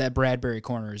Giants. That Bradbury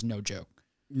corner is no joke.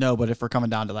 No, but if we're coming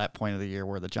down to that point of the year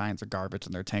where the Giants are garbage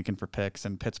and they're tanking for picks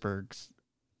and Pittsburgh's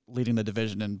leading the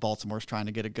division and Baltimore's trying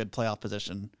to get a good playoff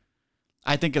position,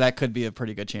 I think that could be a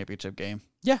pretty good championship game.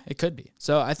 Yeah, it could be.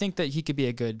 So I think that he could be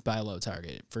a good buy low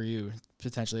target for you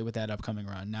potentially with that upcoming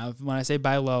run. Now, when I say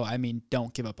buy low, I mean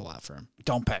don't give up a lot for him.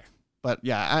 Don't pay. But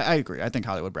yeah, I agree. I think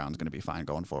Hollywood Brown's going to be fine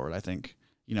going forward. I think,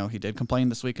 he did complain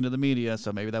this week into the media,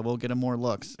 so maybe that will get him more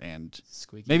looks and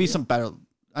Squeaky maybe wheel. some better.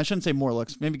 I shouldn't say more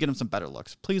looks. Maybe get him some better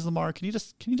looks. Please, Lamar, can you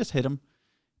just hit him?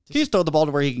 Can you just throw the ball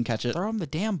to where he can catch it? Throw him the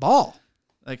damn ball.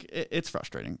 Like, it's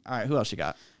frustrating. All right, who else you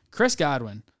got? Chris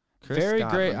Godwin. Very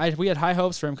Godwin. great. We had high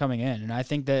hopes for him coming in, and I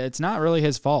think that it's not really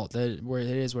his fault that where it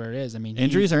is where it is. I mean,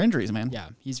 Injuries are injuries, man. Yeah,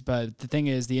 but the thing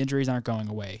is, the injuries aren't going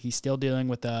away. He's still dealing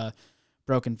with a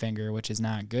broken finger, which is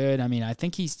not good. I mean, I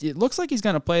think it looks like he's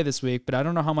going to play this week, but I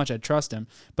don't know how much I trust him.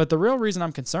 But the real reason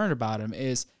I'm concerned about him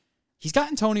is he's got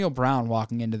Antonio Brown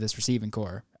walking into this receiving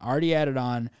core. Already added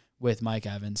on with Mike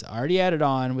Evans. Already added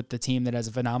on with the team that has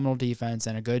a phenomenal defense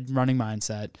and a good running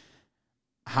mindset.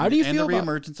 How do you feel the about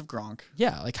reemergence of Gronk?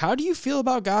 Yeah, like how do you feel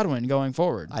about Godwin going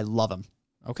forward? I love him.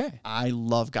 Okay. I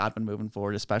love Godwin moving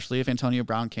forward, especially if Antonio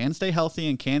Brown can stay healthy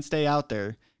and can stay out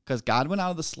there, because Godwin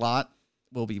out of the slot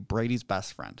will be Brady's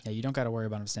best friend. Yeah, you don't got to worry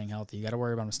about him staying healthy. You got to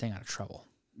worry about him staying out of trouble.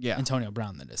 Yeah. Antonio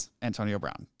Brown, that is. Antonio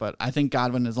Brown. But I think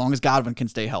Godwin, as long as Godwin can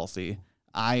stay healthy,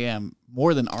 I am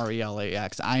more than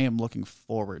RELAX. I am looking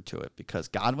forward to it because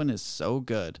Godwin is so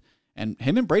good. And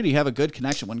him and Brady have a good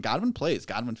connection. When Godwin plays,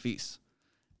 Godwin feasts.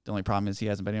 The only problem is he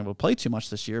hasn't been able to play too much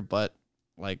this year, but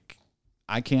like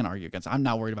I can't argue against it. I'm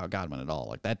not worried about Godwin at all.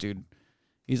 Like that dude,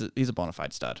 he's a bona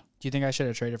fide stud. Do you think I should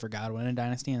have traded for Godwin in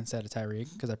Dynasty instead of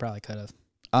Tyreek? Because I probably could have.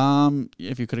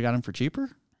 If you could have got him for cheaper?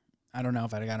 I don't know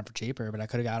if I'd have got him for cheaper, but I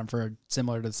could have got him for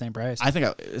similar to the same price. I think,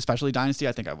 especially Dynasty,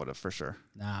 I think I would have for sure.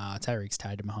 Nah, Tyreek's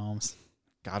tied to Mahomes.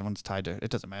 Godwin's tied to,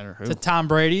 it doesn't matter who. To Tom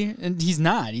Brady, and he's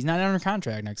not. He's not under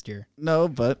contract next year. No,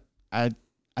 but I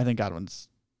think Godwin's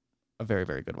a very,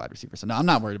 very good wide receiver. So no, I'm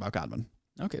not worried about Godwin.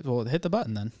 Okay, well, hit the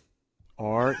button then.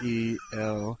 RELAX.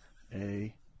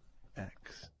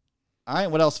 All right,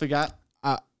 what else we got?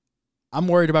 I'm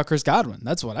worried about Chris Godwin.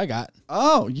 That's what I got.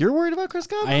 Oh, you're worried about Chris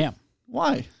Godwin? I am.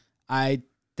 Why? I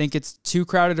think it's too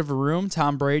crowded of a room.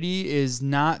 Tom Brady is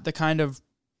not the kind of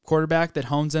quarterback that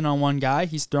hones in on one guy.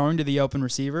 He's throwing to the open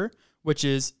receiver, which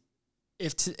is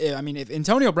if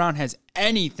Antonio Brown has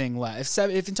anything left,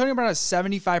 if Antonio Brown has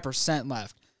 75%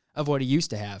 left of what he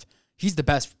used to have, he's the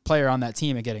best player on that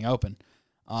team at getting open.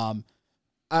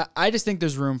 I just think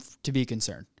there's room to be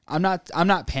concerned. I'm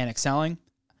not panic selling.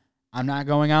 I'm not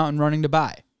going out and running to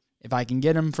buy. If I can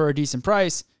get him for a decent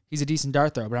price, he's a decent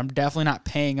dart throw, but I'm definitely not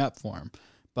paying up for him.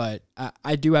 But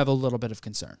I do have a little bit of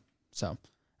concern. So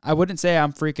I wouldn't say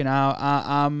I'm freaking out.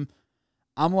 I'm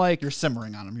like, You're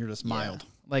simmering on him. You're just mild.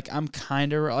 like I'm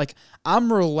kind of like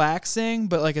I'm relaxing,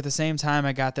 but like at the same time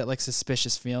I got that like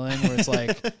suspicious feeling where it's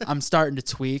like I'm starting to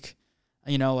tweak.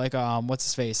 You know, like what's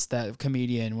his face, that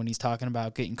comedian, when he's talking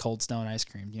about getting Cold Stone ice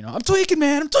cream. You know, I'm tweaking,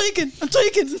 man. I'm tweaking.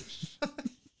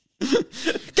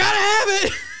 Gotta have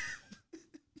it.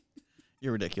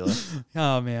 You're ridiculous.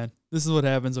 Oh man, this is what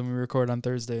happens when we record on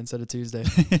Thursday instead of Tuesday.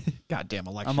 Goddamn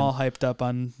election. I'm all hyped up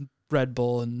on Red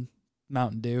Bull and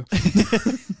Mountain Dew.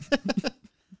 It's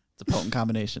a potent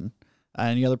combination.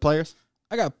 Any other players?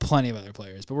 I got plenty of other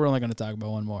players, but we're only going to talk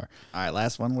about one more. All right,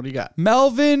 last one. What do you got?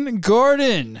 Melvin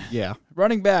Gordon, Yeah.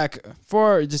 running back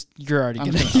for just you're already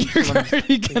gonna.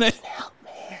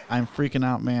 I'm freaking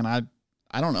out, man.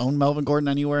 I don't own Melvin Gordon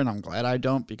anywhere, and I'm glad I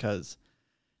don't because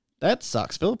that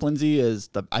sucks. I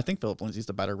think Phillip Lindsay's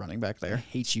the better running back I there.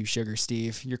 hate you, Sugar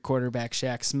Steve. Your quarterback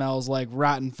shack smells like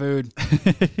rotten food.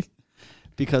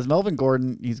 Because Melvin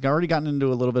Gordon, he's already gotten into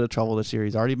a little bit of trouble this year.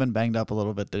 He's already been banged up a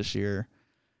little bit this year.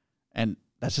 And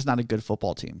that's just not a good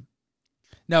football team.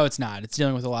 No, it's not. It's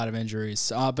dealing with a lot of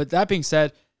injuries. But that being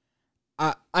said,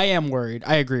 I am worried.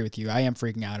 I agree with you. I am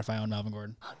freaking out if I own Melvin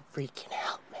Gordon. I'm freaking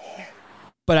out, man.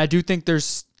 But I do think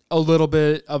there's a little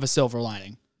bit of a silver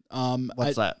lining.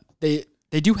 What's that? They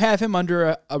do have him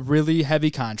under a really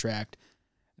heavy contract.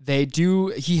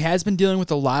 He has been dealing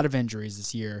with a lot of injuries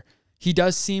this year. He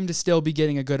does seem to still be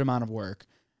getting a good amount of work.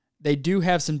 They do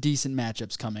have some decent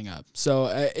matchups coming up. So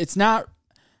it's not,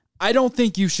 I don't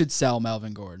think you should sell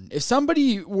Melvin Gordon. If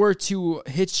somebody were to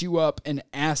hit you up and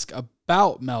ask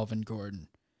about Melvin Gordon,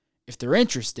 if they're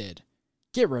interested,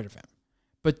 get rid of him.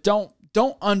 But don't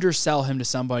undersell him to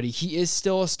somebody. He is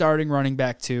still a starting running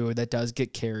back too that does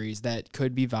get carries, that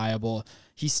could be viable.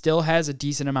 He still has a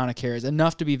decent amount of carries,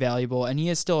 enough to be valuable, and he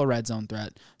is still a red zone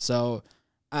threat. So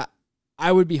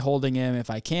I would be holding him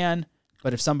if I can,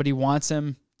 but if somebody wants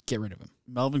him, get rid of him.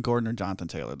 Melvin Gordon or Jonathan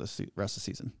Taylor the rest of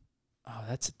the season? Oh,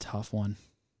 that's a tough one.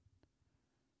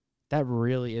 That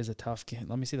really is a tough game.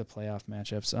 Let me see the playoff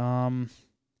matchups.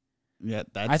 Yeah,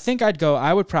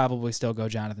 I would probably still go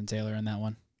Jonathan Taylor in that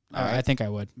one. All right. I think I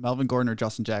would. Melvin Gordon or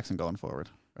Justin Jackson going forward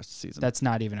rest of the season. That's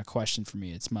not even a question for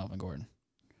me. It's Melvin Gordon.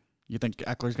 You think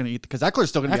Eckler's going to eat? Because Eckler's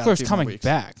still going to be out Eckler's a few coming more weeks.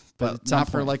 back, but But not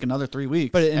for like another 3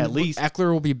 weeks. But at least.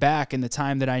 Eckler will be back in the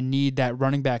time that I need that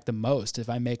running back the most if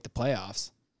I make the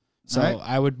playoffs. So All right.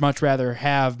 I would much rather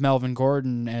have Melvin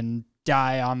Gordon and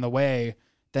die on the way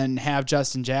than have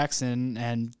Justin Jackson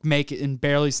and make it and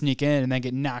barely sneak in and then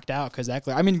get knocked out because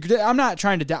Eckler. I mean, I'm not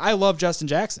trying to die. I love Justin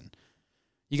Jackson.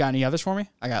 You got any others for me?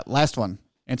 I got last one.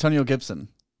 Antonio Gibson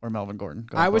or Melvin Gordon.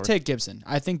 I would take Gibson.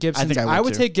 I think Gibson. I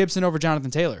would too. take Gibson over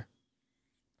Jonathan Taylor.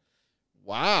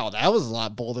 Wow, that was a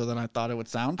lot bolder than I thought it would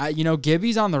sound.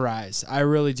 Gibby's on the rise. I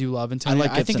really do love Antonio. I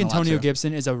like I think Gibson a lot, Antonio too.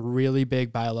 Gibson is a really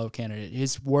big buy low candidate.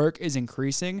 His work is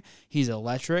increasing. He's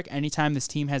electric. Anytime this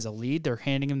team has a lead, they're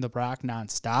handing him the rock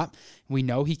nonstop. We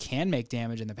know he can make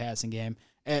damage in the passing game.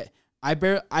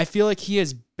 I feel like he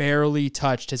has barely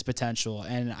touched his potential,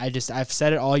 and I've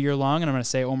said it all year long, and I'm going to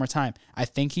say it one more time. I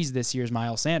think he's this year's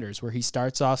Miles Sanders, where he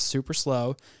starts off super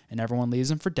slow, and everyone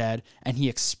leaves him for dead, and he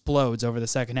explodes over the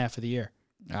second half of the year.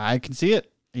 I can see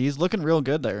it. He's looking real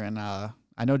good there, and I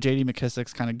know J.D.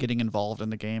 McKissick's kind of getting involved in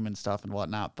the game and stuff and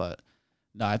whatnot, but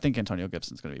no, I think Antonio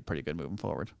Gibson's going to be pretty good moving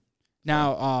forward.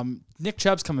 Now, Nick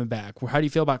Chubb's coming back. How do you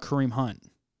feel about Kareem Hunt?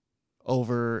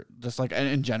 Over just like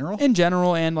in general? In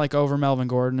general, and like over Melvin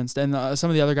Gordon and some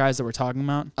of the other guys that we're talking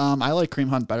about. I like Kareem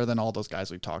Hunt better than all those guys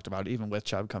we've talked about, even with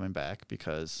Chubb coming back,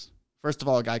 because first of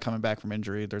all, a guy coming back from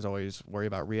injury, there's always worry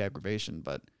about re-aggravation,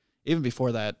 but even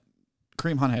before that,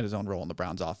 Kareem Hunt had his own role in the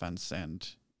Browns offense, and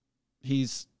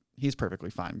he's perfectly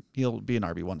fine. He'll be an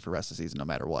RB1 for the rest of the season no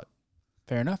matter what.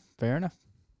 Fair enough.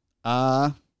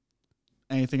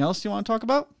 Anything else you want to talk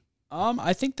about?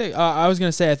 I think that I was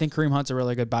gonna say I think Kareem Hunt's a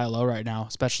really good buy low right now,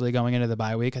 especially going into the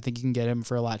bye week. I think you can get him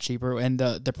for a lot cheaper, and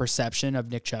the perception of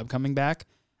Nick Chubb coming back,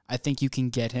 I think you can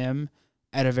get him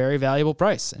at a very valuable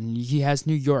price, and he has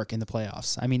New York in the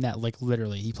playoffs. I mean that like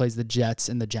literally. He plays the Jets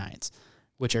and the Giants,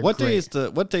 which are What day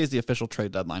great. is the official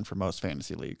trade deadline for most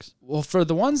fantasy leagues? Well, for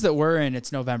the ones that we're in,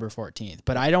 it's November 14th.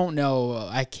 But I don't know.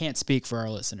 I can't speak for our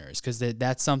listeners because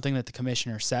that's something that the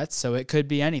commissioner sets. So it could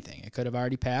be anything. It could have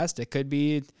already passed. It could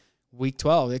be week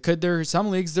 12. There are some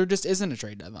leagues there just isn't a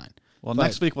trade deadline. Well, But-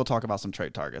 next week we'll talk about some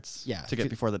trade targets. Yeah. To get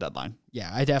before the deadline.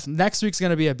 Yeah, I definitely. Next week's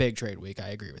going to be a big trade week. I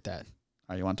agree with that.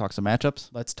 All right, you want to talk some matchups?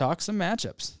 Let's talk some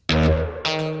matchups.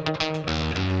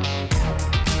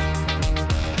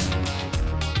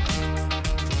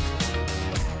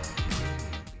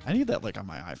 I need that like on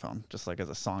my iPhone, just like as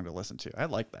a song to listen to. I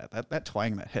like that. That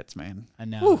twang that hits, man. I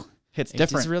know. Woo, hits It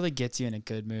different. just really gets you in a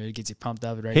good mood. It gets you pumped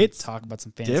up and ready Hits to talk about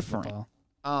some fantasy different. football.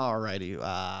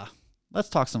 Alrighty. Let's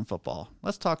talk some football.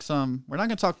 We're not going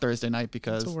to talk Thursday night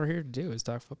because That's what we're here to do is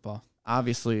talk football.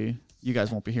 obviously you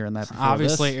guys won't be hearing that before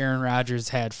Obviously, this. Aaron Rodgers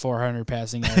had 400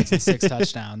 passing yards and 6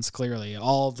 touchdowns. Clearly,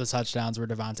 all of the touchdowns were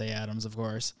Devontae Adams, of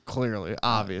course. Clearly,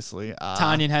 obviously.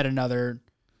 Tanyan had another,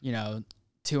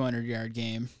 200-yard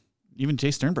game. Even Jay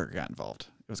Sternberger got involved.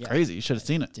 It was Yeah. crazy. You should have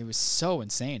seen it. It was so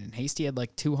insane. And Hasty had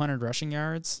like 200 rushing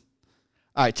yards.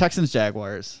 All right, Texans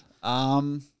Jaguars.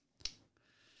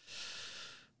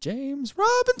 James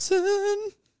Robinson.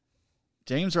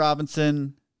 James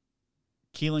Robinson,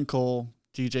 Keelan Cole,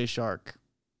 DJ Shark.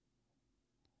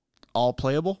 All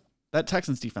playable. That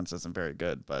Texans defense isn't very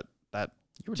good, but that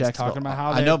You were just Jacksonville, talking about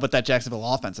how I know, but that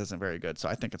Jacksonville offense isn't very good, so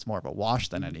I think it's more of a wash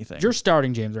than anything. You're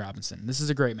starting James Robinson. This is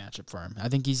a great matchup for him. I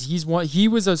think he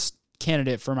was a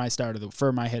candidate for my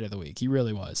hit of the week. He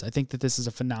really was. I think that this is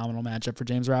a phenomenal matchup for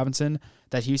James Robinson.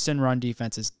 That Houston run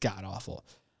defense is god awful.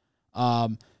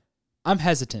 I'm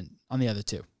hesitant on the other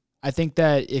two. I think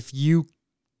that if you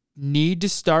need to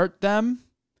start them,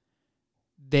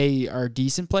 they are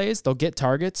decent plays. They'll get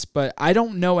targets, but I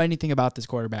don't know anything about this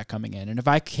quarterback coming in. And if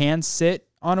I can sit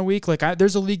on a week,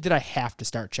 there's a league that I have to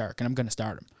start Chark, and I'm going to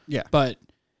start him. Yeah. But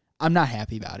I'm not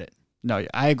happy about it. No,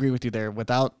 I agree with you there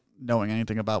without knowing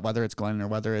anything about whether it's Glenn or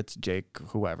whether it's Jake,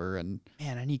 whoever. And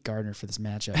Man, I need Gardner for this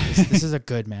matchup. This is a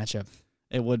good matchup.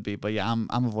 it would be, but yeah, I'm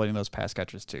avoiding those pass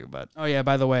catchers too. But Oh, yeah,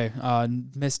 by the way,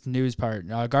 missed news part.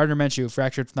 Gardner Minshew,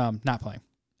 fractured thumb, not playing.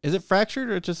 is it fractured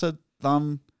or just a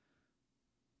thumb?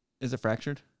 Is it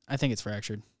fractured? I think it's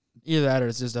fractured. Either that or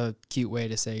it's just a cute way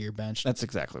to say you're benched. That's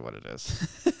exactly what it is.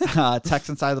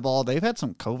 Texans side of the ball, they've had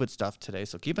some COVID stuff today,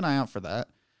 so keep an eye out for that.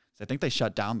 I think they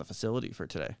shut down the facility for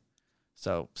today.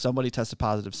 So somebody tested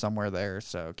positive somewhere there,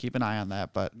 so keep an eye on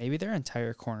that. But Maybe their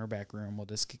entire cornerback room will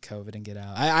just get COVID and get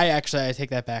out. I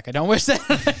take that back. I don't wish that.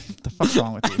 what the fuck's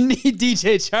wrong with I you? need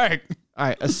DJ Chark. All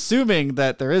right, assuming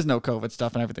that there is no COVID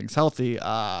stuff and everything's healthy,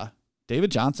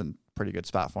 David Johnson, pretty good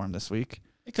spot for him this week.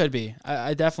 It could be.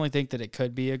 I definitely think that it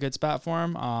could be a good spot for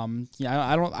him.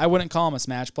 I wouldn't call him a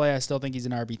smash play. I still think he's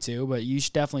an RB2, but you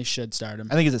definitely should start him.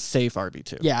 I think he's a safe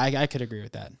RB2. Yeah, I could agree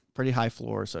with that. Pretty high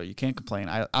floor, so you can't complain.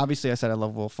 I said I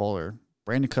love Will Fuller.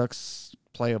 Brandon Cooks,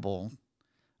 playable.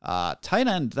 Tight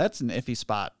end, that's an iffy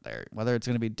spot there. Whether it's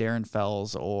going to be Darren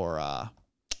Fells or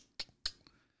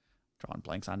drawing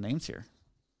blanks on names here.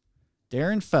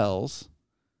 Darren Fells.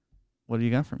 What do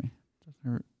you got for me?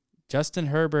 Justin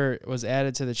Herbert was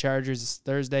added to the Chargers'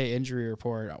 Thursday injury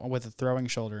report with a throwing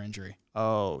shoulder injury.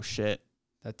 Oh, shit.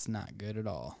 That's not good at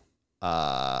all.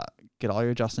 Get all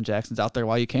your Justin Jacksons out there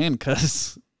while you can,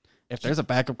 because if there's a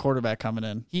backup quarterback coming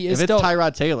in, He is if it's still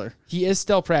Tyrod Taylor. he is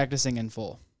still practicing in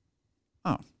full.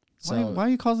 Oh. So Why are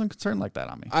you causing concern like that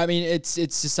on me? I mean, it's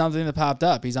just something that popped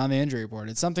up. He's on the injury report.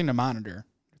 It's something to monitor.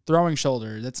 Throwing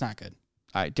shoulder, that's not good.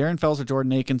 All right, Darren Fells or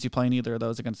Jordan Akins, you playing either of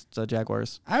those against the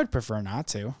Jaguars? I would prefer not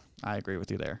to. I agree with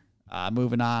you there.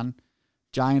 Moving on.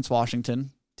 Giants,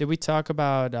 Washington. Did we talk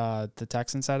about the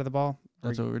Texan side of the ball?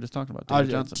 That's what we were just talking about. Oh, David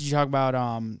did Johnson. you talk about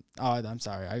I'm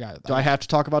sorry, I got it. Do I have to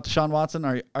talk about Deshaun Watson?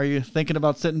 Are you thinking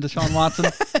about sitting Deshaun Watson?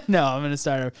 No, I'm gonna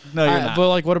start. No, you're not.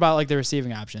 But what about the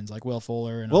receiving options like Will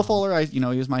Fuller and Will Fuller, he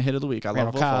was my hit of the week. I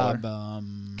love Randall Will Cobb?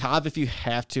 Fuller. Cobb, if you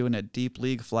have to, in a deep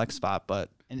league flex spot. But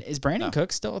And is Brandon No.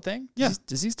 Cook still a thing? Yeah.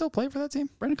 Does he still play for that team?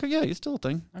 Brandon Cook, yeah, he's still a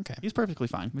thing. Okay. He's perfectly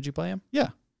fine. Would you play him? Yeah,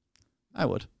 I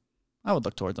would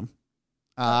look towards him.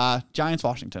 Giants,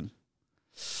 Washington.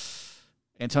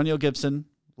 Antonio Gibson,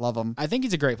 love him. I think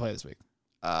he's a great play this week.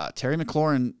 Terry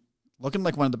McLaurin, looking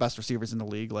like one of the best receivers in the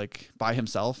league, like by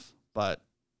himself, but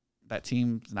that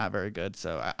team's not very good.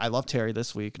 So I love Terry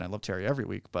this week, and I love Terry every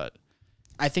week, but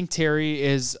I think Terry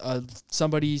is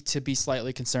somebody to be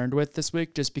slightly concerned with this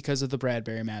week just because of the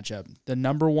Bradbury matchup. The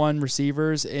number one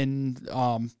receivers in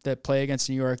that play against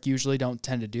New York usually don't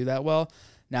tend to do that well.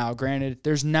 Now, granted,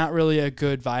 there's not really a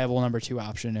good viable number 2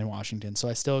 option in Washington, so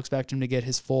I still expect him to get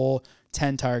his full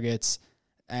 10 targets,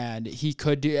 and he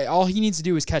could do all he needs to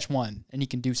do is catch one, and he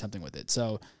can do something with it.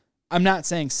 So I'm not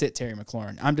saying sit Terry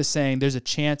McLaurin. I'm just saying there's a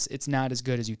chance it's not as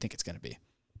good as you think it's going to be.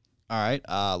 all right.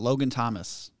 Logan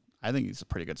Thomas, I think he's a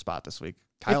pretty good spot this week.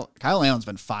 Kyle Allen's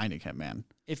been finding him, man.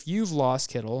 If you've lost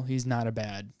Kittle, he's not a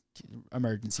bad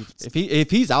emergency. If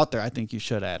he's out there, I think you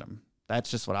should add him. That's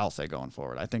just what I'll say going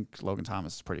forward. I think Logan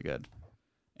Thomas is pretty good.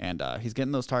 And he's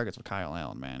getting those targets with Kyle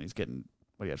Allen, man. He's getting,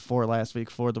 he had 4 last week,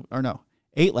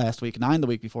 8 last week, 9 the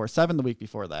week before, 7 the week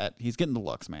before that. He's getting the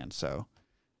looks, man. So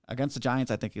against the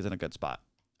Giants, I think he's in a good spot.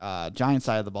 Giants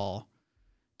side of the ball,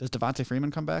 does Devontae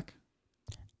Freeman come back?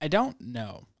 I don't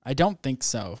know. I don't think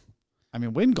so. I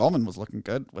mean, Wayne Gallman was looking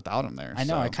good without him there. I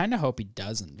know. so. I kind of hope he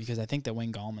doesn't because I think that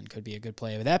Wayne Gallman could be a good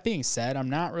play. With that being said, I'm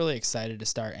not really excited to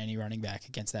start any running back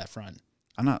against that front.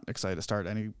 I'm not excited to start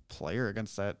any player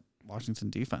against that Washington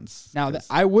defense. Now, 'cause-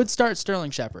 I would start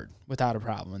Sterling Shepard without a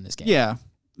problem in this game. yeah.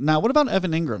 Now, what about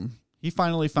Evan Ingram? He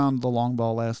finally found the long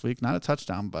ball last week. Not a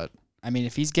touchdown, but I mean,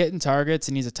 if he's getting targets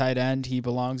and he's a tight end, he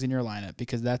belongs in your lineup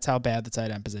because that's how bad the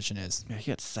tight end position is. yeah, he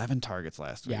had 7 targets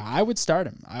last week. Yeah, I would start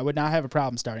him. I would not have a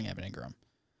problem starting Evan Ingram.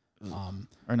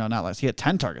 Or no, not last. He had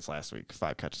 10 targets last week,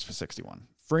 5 catches for 61.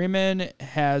 Freeman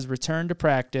has returned to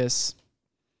practice,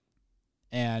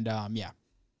 and yeah,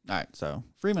 All right, so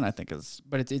Freeman, I think, is,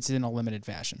 but it's in a limited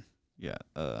fashion. yeah,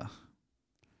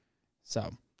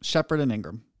 So, Shepard and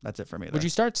Ingram. That's it for me. would you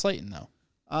start Slayton though?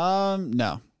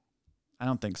 No, I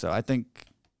don't think so. I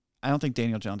don't think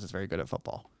Daniel Jones is very good at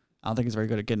football. I don't think he's very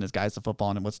good at getting his guys to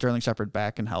football. And with Sterling Shepard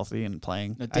back and healthy and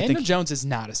playing, No, I Daniel think, Jones is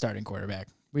not a starting quarterback.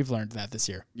 We've learned that this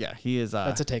year. yeah, he is.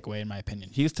 That's a takeaway in my opinion.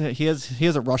 He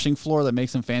has a rushing floor that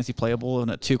makes him fancy playable in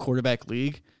a 2 quarterback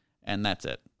league, and that's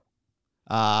it.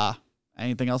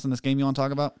 Anything else in this game you want to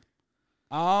talk about?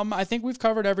 I think we've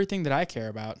covered everything that I care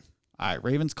about. All right,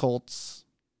 Ravens Colts.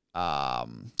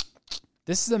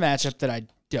 This is a matchup that I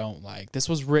don't like. This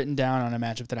was written down on a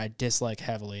matchup that I dislike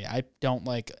heavily. I don't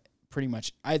like pretty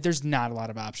much. There's not a lot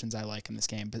of options I like in this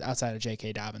game, but outside of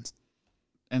J.K. Dobbins.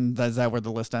 And is that where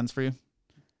the list ends for you?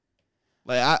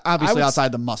 Like, obviously,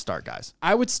 outside the must-start guys.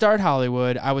 I would start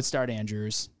Hollywood. I would start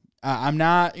Andrews. I'm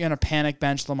not gonna panic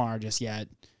bench Lamar just yet.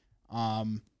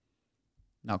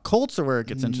 Now, Colts are where it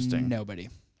gets interesting. Nobody.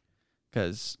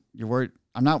 Because you're worried.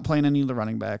 I'm not playing any of the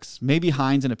running backs. Maybe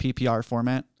Hines in a PPR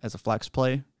format as a flex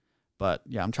play. But,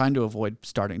 yeah, I'm trying to avoid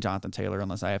starting Jonathan Taylor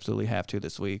unless I absolutely have to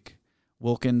this week.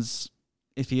 Wilkins,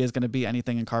 if he is going to be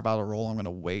anything and carve out a role, I'm going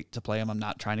to wait to play him. I'm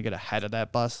not trying to get ahead of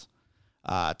that bus.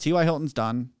 T.Y. Hilton's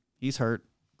done. He's hurt.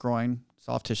 Groin,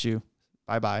 soft tissue.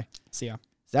 Bye-bye. See ya.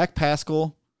 Zach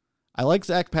Pascal. I like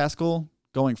Zach Pascal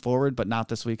going forward, but not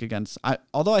this week against.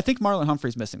 Although I think Marlon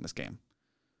Humphrey's missing this game.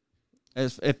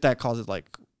 If that causes like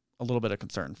a little bit of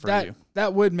concern for you.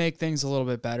 That would make things a little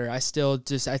bit better. I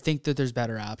think that there's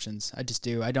better options. I just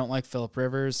do. I don't like Phillip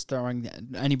Rivers throwing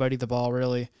anybody the ball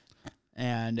really,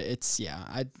 and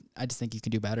I just think you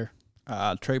can do better.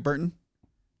 Trey Burton.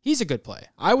 He's a good play.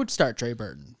 I would start Trey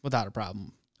Burton without a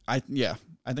problem. I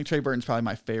think Trey Burton's probably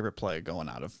my favorite play going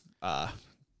out of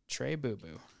Trey Boo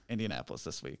Boo. Indianapolis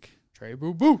this week. Trey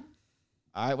Boo Boo.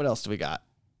 All right, what else do we got?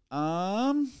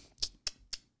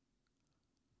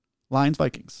 Lions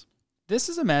Vikings. This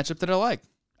is a matchup that I like.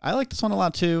 I like this one a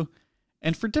lot too,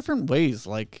 and for different ways.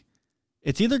 Like,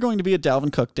 it's either going to be a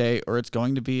Dalvin Cook day or it's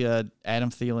going to be a Adam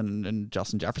Thielen and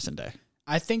Justin Jefferson day.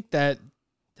 I think that,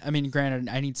 granted,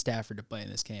 I need Stafford to play in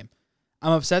this game.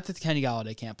 I'm upset that Kenny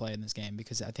Golladay can't play in this game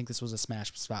because I think this was a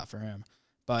smash spot for him.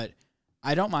 But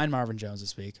I don't mind Marvin Jones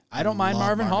this week. I don't mind love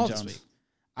Marvin Hall Jones. this week.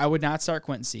 I would not start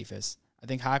Quentin Cephas. I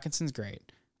think Hawkinson's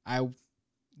great. I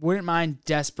wouldn't mind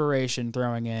desperation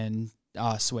throwing in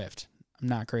Swift. I'm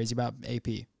not crazy about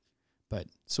AP, but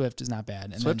Swift is not bad.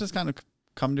 And Swift then has kind of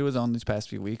come to his own these past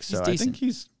few weeks, so He's I think decent.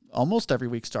 he's almost every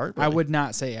week start. I would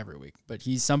not say every week, but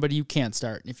he's somebody you can't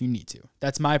start if you need to.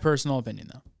 That's my personal opinion,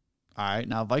 though. All right,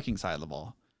 now Viking side of the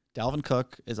ball. Dalvin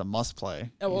Cook is a must play.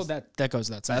 Oh, well, He's that goes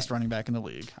without saying. best running back in the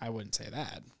league. I wouldn't say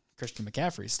that. Christian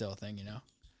McCaffrey's still a thing, you know.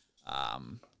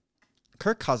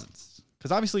 Kirk Cousins,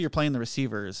 because obviously you're playing the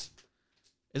receivers.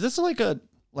 Is this like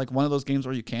one of those games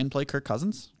where you can play Kirk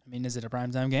Cousins? I mean, is it a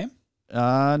primetime game?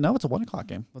 No, it's a 1:00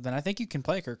 game. Well, then I think you can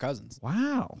play Kirk Cousins.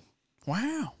 Wow.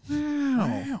 Wow.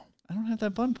 Wow. I don't have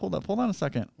that button pulled up. Hold on a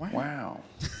second. Wow.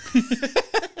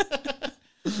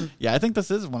 Yeah, I think this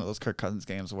is one of those Kirk Cousins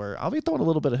games where I'll be throwing a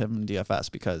little bit of him in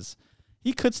DFS because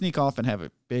he could sneak off and have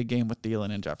a big game with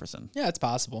Thielen and Jefferson. Yeah, it's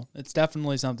possible. It's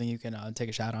definitely something you can take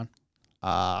a shot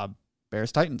on.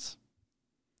 Bears Titans.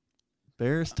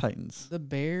 Bears Titans. The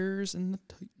Bears and the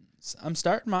Titans. I'm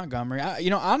starting Montgomery.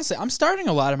 Honestly, I'm starting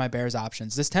a lot of my Bears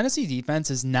options. This Tennessee defense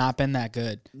has not been that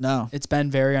good. No. It's been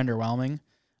very underwhelming.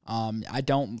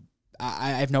 I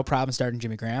have no problem starting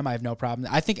Jimmy Graham. I have no problem.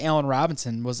 I think Allen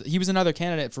Robinson was another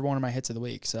candidate for one of my hits of the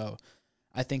week. So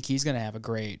I think he's going to have a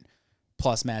great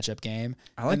plus matchup game.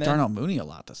 I like Darnell Mooney a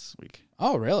lot this week.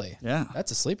 Oh, really? Yeah.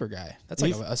 That's a sleeper guy. That's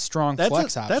like He's- a strong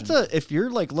flex option. If you're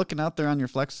like looking out there on your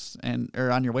flex or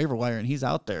on your waiver wire and he's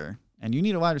out there and you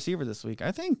need a wide receiver this week,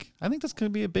 I think this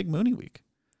could be a big Mooney week.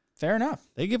 Fair enough.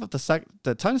 They give up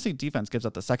the Tennessee defense gives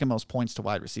up the second most points to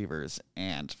wide receivers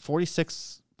and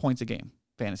 46 points a game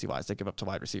fantasy wise they give up to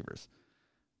wide receivers.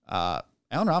 Allen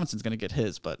Robinson's going to get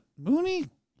his, but Mooney,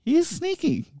 he's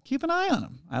sneaky. Keep an eye on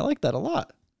him. I like that a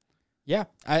lot. Yeah,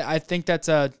 I think that's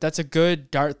a good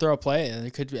dart throw play.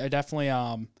 It could definitely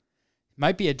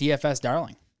might be a DFS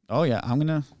darling. Oh, yeah. I'm going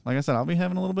to, like I said, I'll be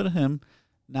having a little bit of him.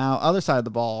 Now, other side of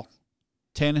the ball,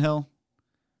 Tannehill,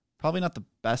 probably not the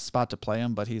best spot to play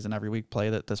him, but he's an every week play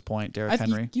at this point. Derrick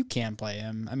Henry. You can play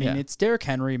him. I mean, Yeah. it's Derrick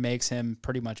Henry makes him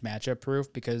pretty much matchup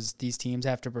proof because these teams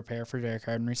have to prepare for Derrick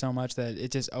Henry so much that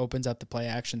it just opens up the play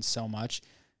action so much.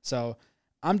 So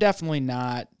I'm definitely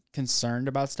not concerned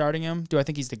about starting him. Do I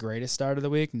think he's the greatest start of the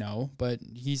week? No, but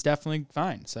he's definitely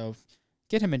fine. So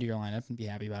get him into your lineup and be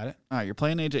happy about it. All right, you're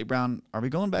playing A.J. Brown. Are we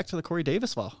going back to the Corey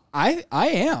Davis well? I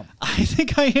am. I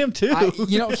think I am too.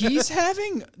 He's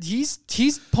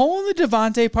pulling the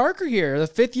Devontae Parker here, the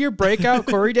 5th-year breakout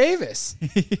Corey Davis.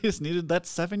 He just needed that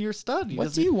 7-year stud.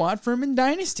 What do you want from him in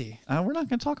Dynasty? We're not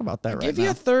going to talk about that right Give now. you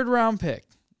a 3rd-round pick.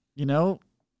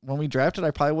 When we drafted,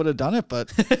 I probably would have done it,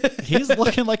 but he's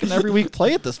looking like an every week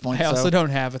play at this point. I also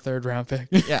don't have a 3rd-round pick.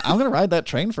 Yeah, I'm going to ride that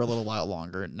train for a little while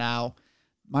longer. Now,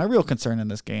 my real concern in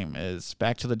this game is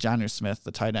back to the Jonnu Smith,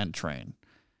 the tight end train.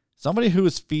 Somebody who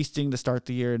was feasting to start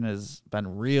the year and has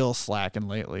been real slacking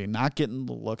lately, not getting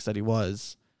the looks that he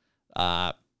was.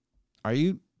 The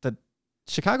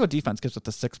Chicago defense gives up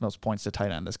the 6th most points to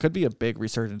tight end. This could be a big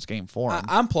resurgence game for him.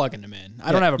 I'm plugging him in.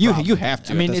 I don't have a problem. You have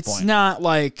to. I mean, at this it's point. not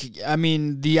like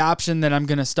the option that I'm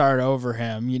going to start over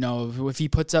him. If he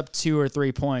puts up 2 or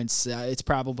 3 points, it's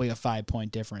probably a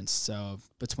 5-point difference. So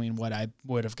between what I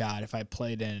would have got if I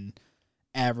played in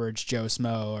average Joe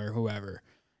Smo or whoever,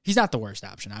 he's not the worst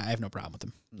option. I have no problem with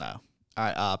him. No. All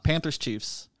right. Panthers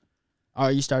Chiefs.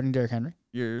 Are you starting Derrick Henry?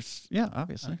 Yeah,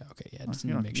 obviously. Okay, yeah. Just You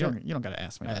need to don't, make you sure. don't, you don't got to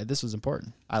ask me. That. This was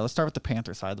important. All right, let's start with the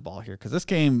Panther side of the ball here because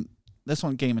this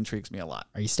one intrigues me a lot.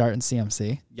 Are you starting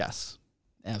CMC? Yes.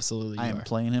 Absolutely. I am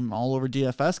playing him all over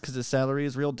DFS because his salary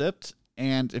is real dipped.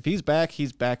 And if he's back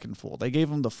in full. They gave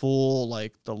him the full,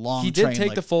 the long He train. did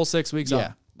take the full 6 weeks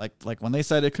off. Like when they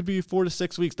said it could be 4 to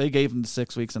 6 weeks, they gave him the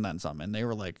 6 weeks and then some. And they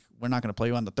were like, we're not going to play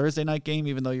you on the Thursday night game,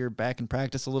 even though you're back in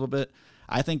practice a little bit.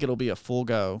 I think it'll be a full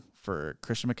go for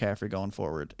Christian McCaffrey going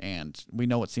forward. And we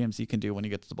know what CMC can do when he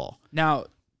gets the ball. Now,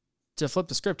 to flip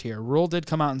the script here, Rule did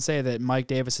come out and say that Mike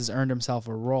Davis has earned himself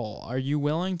a role. Are you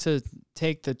willing to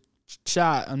take the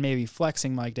shot on maybe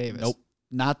flexing Mike Davis? Nope.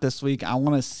 Not this week. I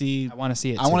want to see. I want to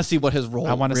see it. I want to see what his role.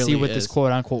 I want to really see what is. this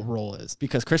quote unquote role is.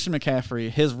 Because Christian McCaffrey,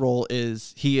 his role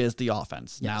is he is the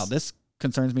offense. Yes. Now this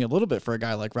concerns me a little bit for a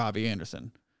guy like Robbie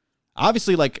Anderson.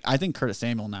 Obviously, I think Curtis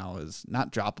Samuel now is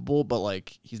not droppable, but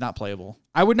he's not playable.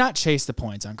 I would not chase the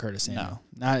points on Curtis Samuel.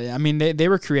 No. I mean, they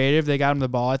were creative. They got him the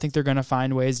ball. I think they're going to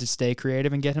find ways to stay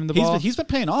creative and get him the ball. He's been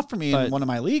paying off for me in one of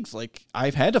my leagues.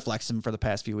 I've had to flex him for the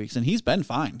past few weeks, and he's been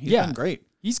fine. He's been great.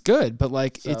 He's good, but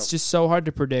it's just so hard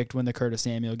to predict when the Curtis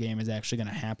Samuel game is actually going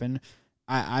to happen.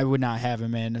 I would not have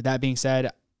him in. That being said,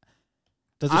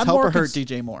 does this help or hurt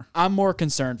DJ Moore? I'm more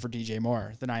concerned for DJ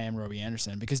Moore than I am Robbie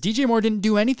Anderson because DJ Moore didn't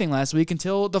do anything last week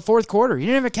until the 4th quarter. He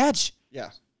didn't have a catch.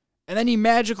 Yeah. And then he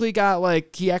magically got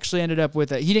he actually ended up with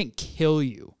he didn't kill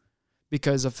you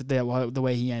because of the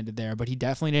way he ended there, but he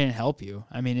definitely didn't help you.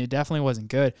 I mean, it definitely wasn't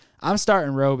good. I'm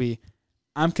starting Roby.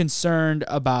 I'm concerned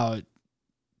about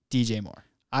DJ Moore.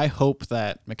 I hope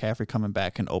that McCaffrey coming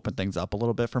back can open things up a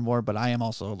little bit for Moore, but I am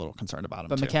also a little concerned about him.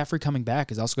 But too. McCaffrey coming back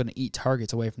is also going to eat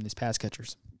targets away from these pass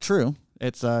catchers. True.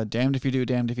 It's damned if you do,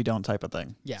 damned if you don't type of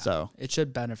thing. Yeah. So it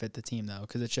should benefit the team, though,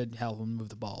 because it should help them move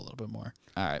the ball a little bit more.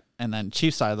 All right. And then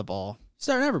Chiefs side of the ball.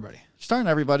 Starting everybody. Starting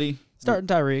everybody. Starting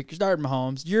Tyreek. You're starting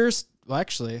Mahomes.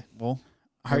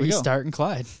 Are you starting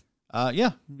Clyde?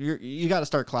 Yeah. You got to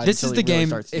start Clyde. This is the game.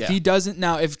 Starts,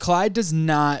 If Clyde does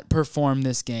not perform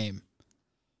this game,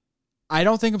 I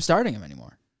don't think I'm starting him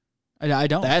anymore. I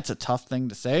don't. That's a tough thing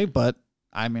to say, but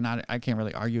I mean, I can't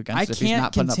really argue against I it if he's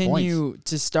not can't putting up points. continue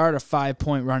to start a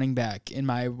 5-point running back in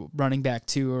my running back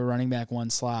 2 or running back 1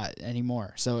 slot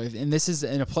anymore. So this is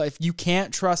in a play. If you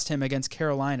can't trust him against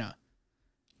Carolina,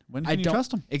 when can you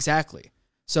trust him? Exactly.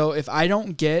 So if I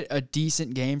don't get a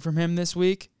decent game from him this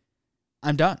week,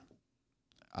 I'm done.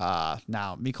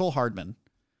 Now, Mecole Hardman.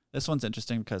 This one's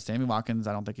interesting because Sammy Watkins,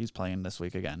 I don't think he's playing this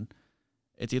week again.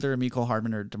 It's either a Mecole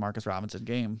Hardman or Demarcus Robinson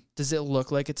game. Does it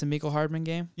look like it's a Mecole Hardman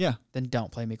game? Yeah. Then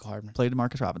don't play Mecole Hardman. Play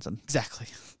Demarcus Robinson. Exactly.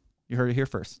 You heard it here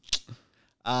first.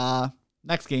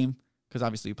 Next game, because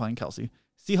obviously you're playing Kelsey.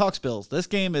 Seahawks-Bills. This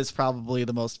game is probably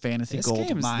the most fantasy gold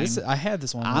of mine. I had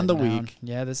this one on the down. week.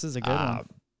 Yeah, this is a good one.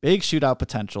 Big shootout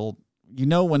potential. You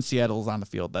know when Seattle's on the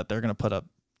field that they're going to put up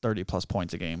 30-plus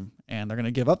points a game, and they're going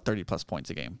to give up 30-plus points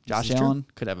a game. Josh Allen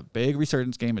could have a big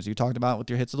resurgence game, as you talked about with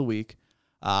your hits of the week.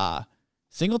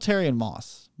 Singletary and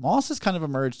Moss. Moss has kind of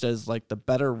emerged as the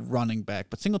better running back,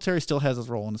 but Singletary still has his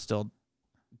role and is still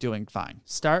doing fine.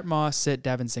 Start Moss, sit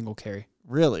Devin Singletary.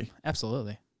 Really?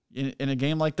 Absolutely. In a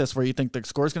game like this where you think the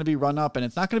score's going to be run up and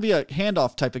it's not going to be a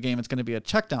handoff type of game, it's going to be a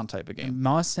check down type of game.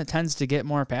 Moss tends to get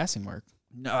more passing work.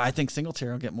 No, I think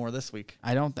Singletary will get more this week.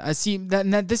 I see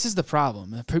that this is the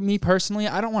problem. For me personally,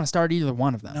 I don't want to start either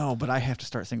one of them. No, but I have to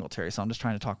start Singletary, so I'm just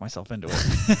trying to talk myself into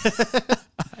it.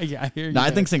 Yeah, I hear you. No,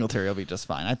 I think Singletary will be just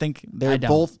fine. I think they're I don't.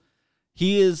 both.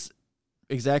 He is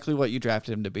exactly what you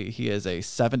drafted him to be. He is a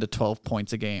 7 to 12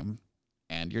 points a game,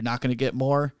 and you're not going to get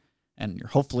more, and you're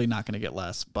hopefully not going to get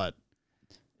less. But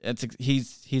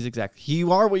he's exactly.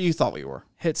 You are what you thought we were.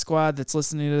 Hit squad that's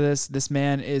listening to this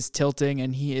man is tilting,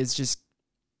 and he is just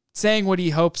saying what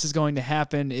he hopes is going to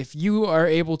happen. If you are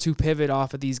able to pivot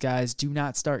off of these guys, do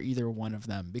not start either one of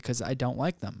them because I don't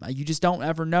like them. You just don't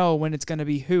ever know when it's going to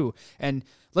be who. And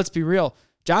let's be real,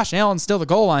 Josh Allen's still the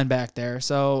goal line back there.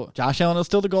 So Josh Allen is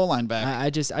still the goal line back.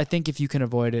 I think if you can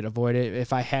avoid it, avoid it.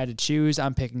 If I had to choose,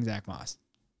 I'm picking Zach Moss.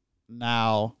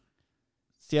 Now,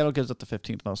 Seattle gives up the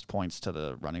 15th most points to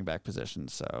the running back position,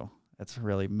 so that's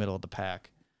really middle of the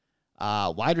pack.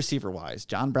 Wide receiver wise,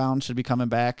 John Brown should be coming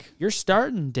back. You're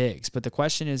starting Diggs, but the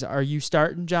question is, are you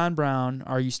starting John Brown?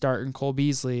 Are you starting Cole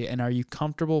Beasley? And are you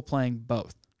comfortable playing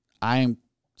both? I'm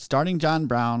starting John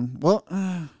Brown. Well,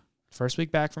 First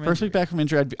week back from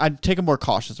injury. I'd take a more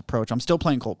cautious approach. I'm still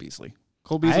playing Cole Beasley.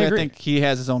 Cole Beasley, I think he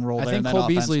has his own role I there. think Cole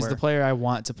Beasley is the player I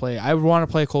want to play. I would want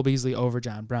to play Cole Beasley over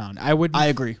John Brown. I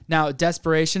agree. Now,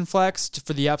 desperation flex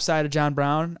for the upside of John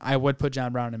Brown, I would put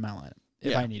John Brown in my lineup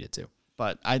if I needed to.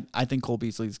 But I think Cole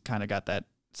Beasley's kind of got that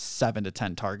 7 to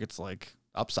 10 targets like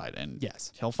upside, and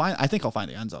yes, I think he'll find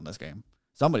the end zone this game.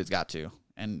 Somebody's got to.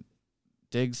 And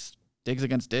Diggs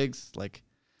against Diggs, like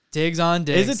Diggs on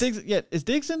Diggs. Is it Diggs? Yeah, is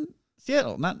Diggs in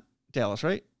Seattle, not Dallas,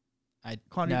 right?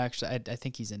 No, actually, I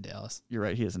think he's in Dallas. You're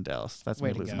right, he is in Dallas. That's way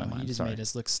me to losing go. my mind. He just made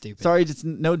us look stupid. Sorry, just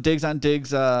no Diggs on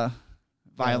Diggs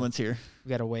violence here. We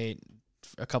got to wait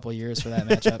a couple of years for that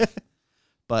matchup.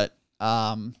 But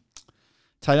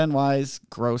tight end wise,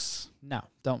 gross. No,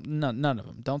 none of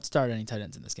them. Don't start any tight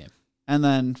ends in this game. And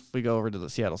then if we go over to the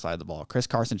Seattle side of the ball, Chris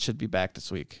Carson should be back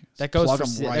this week. That goes for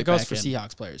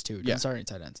Seahawks players too. Don't start any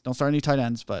tight ends. Don't start any tight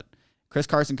ends, but Chris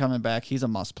Carson coming back, he's a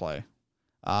must play.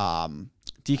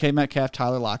 DK Metcalf,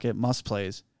 Tyler Lockett, must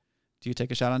plays. Do you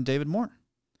take a shot on David Moore?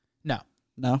 No.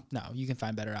 No? No, you can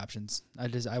find better options. I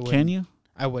wouldn't. Can you?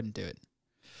 I wouldn't do it.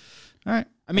 All right.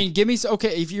 I mean, give me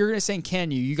if you're gonna say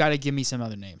can you got to give me some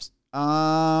other names.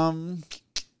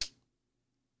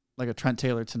 Like a Trent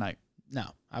Taylor tonight. No,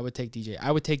 I would take DJ.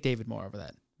 I would take David Moore over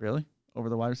that. Really? Over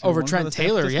the wide receiver? Over Trent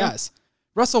Taylor, yes.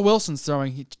 Russell Wilson's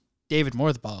throwing David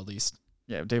Moore the ball at least.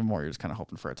 Yeah, David Moore, you're just kind of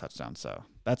hoping for a touchdown, so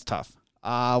that's tough.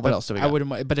 What else do we got? I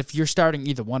wouldn't. But if you're starting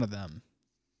either one of them,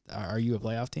 are you a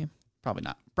playoff team? Probably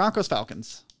not. Broncos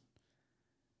Falcons.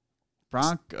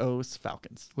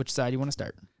 Which side do you want to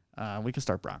start? We can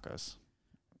start Broncos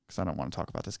because I don't want to talk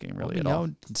about this game really at all.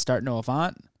 Start Noah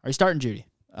Fant. Are you starting Judy?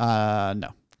 No.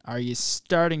 Are you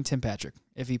starting Tim Patrick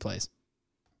if he plays?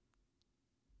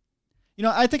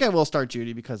 I think I will start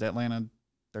Judy because Atlanta,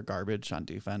 they're garbage on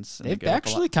defense. And they've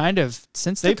actually kind of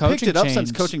since they've the coaching picked it up change,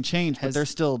 since coaching change, but they're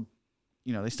still,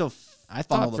 they still. I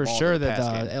thought for sure that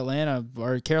Atlanta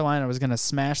or Carolina was going to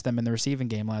smash them in the receiving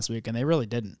game last week, and they really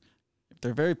didn't.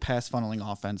 They're very pass funneling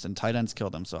offense, and tight ends kill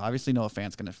them. So obviously Noah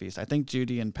Fant's going to feast. I think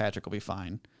Judy and Patrick will be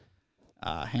fine.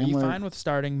 Are you fine with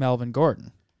starting Melvin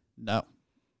Gordon? No.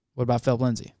 What about Phil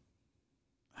Lindsay?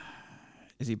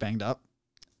 Is he banged up?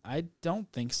 I don't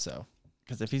think so.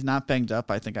 Because if he's not banged up,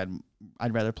 I think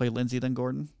I'd rather play Lindsay than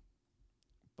Gordon.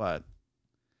 But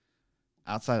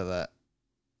outside of that,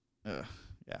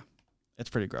 yeah, it's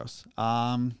pretty gross.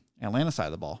 Atlanta side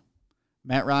of the ball,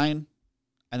 Matt Ryan,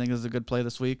 I think this is a good play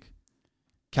this week.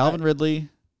 Calvin Ridley,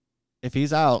 if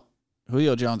he's out,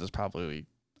 Julio Jones is probably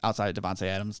outside of Devontae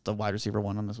Adams, the wide receiver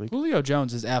one on this week. Julio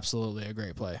Jones is absolutely a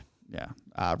great play. Yeah,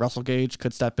 Russell Gage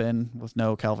could step in with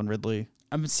no Calvin Ridley.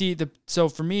 So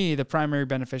for me, the primary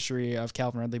beneficiary of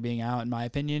Calvin Ridley being out, in my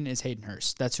opinion, is Hayden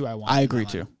Hurst. That's who I want. I agree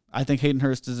too. I think Hayden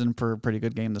Hurst is in for a pretty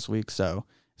good game this week. So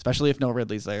especially if no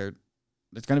Ridley's there,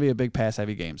 it's going to be a big pass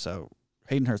heavy game. So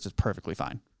Hayden Hurst is perfectly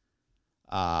fine.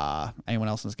 Anyone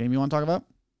else in this game you want to talk about?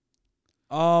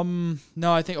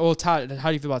 No, I think. Oh, Todd. How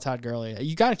do you feel about Todd Gurley?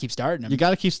 You got to keep starting him. You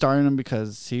got to keep starting him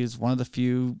because he's one of the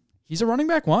few. He's a running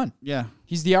back one. Yeah,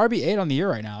 he's the RB8 on the year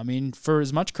right now. I mean, for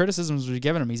as much criticism as we've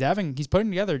given him, he's putting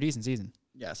together a decent season.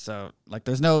 Yeah, so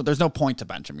there's no point to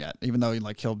bench him yet. Even though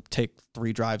he'll take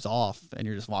 3 drives off and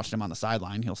you're just watching him on the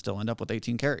sideline, he'll still end up with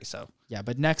 18 carries. So yeah,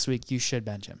 but next week you should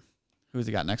bench him. Who's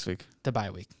he got next week? The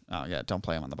bye week. Oh yeah, don't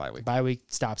play him on the bye week. Bye week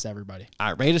stops everybody. All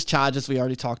right, Raiders Chargers we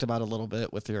already talked about a little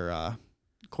bit with your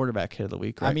quarterback hit of the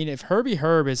week, right? I mean, if Herbie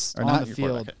Herb is Or on not the your field,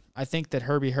 quarterback. I think that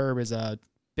Herbie Herb is a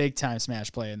big time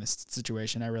smash play in this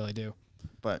situation. I really do.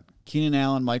 But Keenan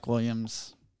Allen, Mike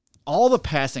Williams, all the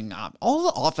passing, all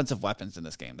the offensive weapons in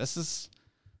this game. This is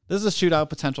a shootout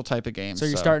potential type of game. So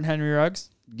you're starting Henry Ruggs?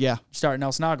 Yeah, You're starting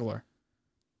Nelson Aguilar?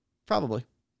 probably.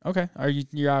 Okay.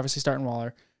 You're obviously starting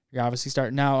Waller. You're obviously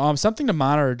starting now. Something to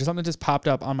monitor. Something just popped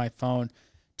up on my phone.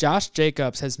 Josh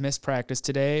Jacobs has missed practice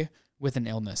today with an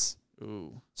illness.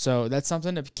 Ooh. So that's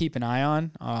something to keep an eye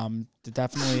on. To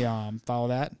definitely follow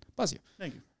that. Bless you.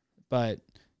 Thank you. But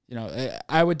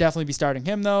I would definitely be starting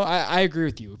him though. I agree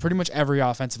with you. Pretty much every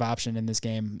offensive option in this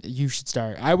game you should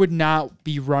start. I would not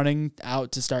be running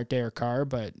out to start Derek Carr,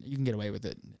 but you can get away with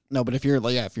it. No, but if you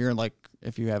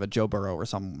have a Joe Burrow or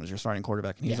someone as your starting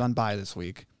quarterback and he's on bye this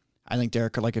week, I think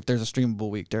Derek, like if there's a streamable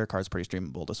week, Derek Carr's pretty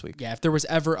streamable this week. Yeah, if there was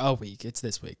ever a week, it's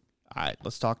this week. All right,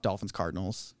 let's talk Dolphins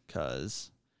Cardinals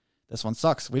because this one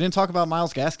sucks. We didn't talk about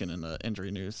Myles Gaskin in the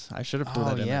injury news. I should have threw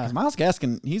that in there. 'Cause Myles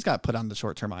Gaskin, he's got put on the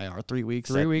short-term IR 3 weeks.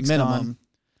 3 weeks minimum gone.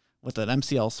 with an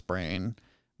MCL sprain.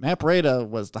 Matt Breida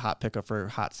was the hot pickup for a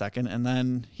hot second, and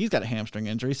then he's got a hamstring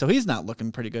injury, so he's not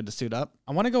looking pretty good to suit up.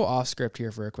 I want to go off script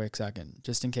here for a quick second,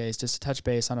 just in case, just to touch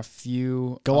base on a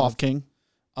few. Go off, King.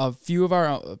 A few of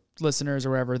our listeners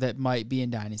or whatever that might be in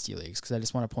Dynasty leagues, because I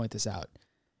just want to point this out.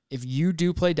 If you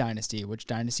do play Dynasty, which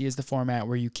Dynasty is the format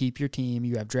where you keep your team,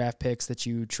 you have draft picks that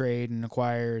you trade and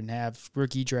acquire and have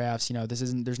rookie drafts.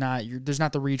 There's not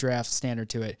the redraft standard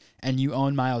to it, and you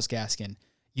own Myles Gaskin,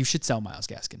 you should sell Myles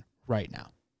Gaskin right now.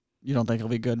 You don't think he'll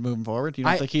be good moving forward? You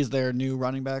don't think he's their new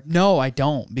running back? No, I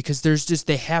don't, because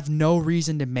they have no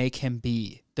reason to make him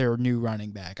be their new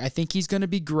running back. I think he's going to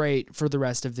be great for the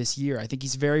rest of this year. I think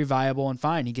he's very viable and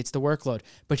fine. He gets the workload,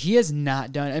 but he has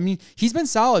not done, he's been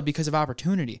solid because of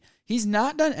opportunity. He's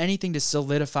not done anything to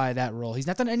solidify that role. He's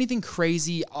not done anything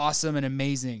crazy, awesome, and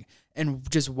amazing and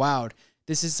just wowed.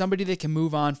 This is somebody that can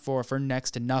move on for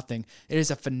next to nothing. It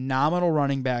is a phenomenal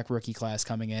running back rookie class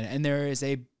coming in, and there is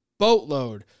a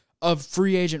boatload of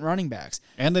free agent running backs.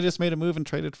 And they just made a move and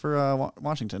traded for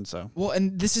Washington. So well,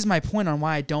 and this is my point on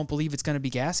why I don't believe it's going to be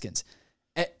Gaskins.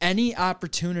 At any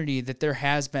opportunity that there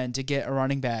has been to get a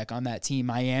running back on that team,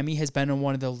 Miami has been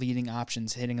one of the leading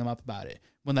options, hitting them up about it.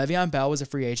 When Le'Veon Bell was a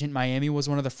free agent, Miami was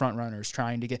one of the front runners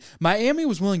trying to get. Miami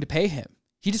was willing to pay him.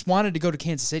 He just wanted to go to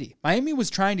Kansas City. Miami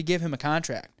was trying to give him a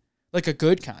contract, like a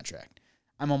good contract.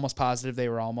 I'm almost positive they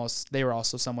were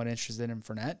also somewhat interested in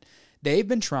Fournette. They've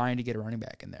been trying to get a running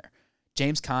back in there.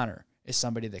 James Conner is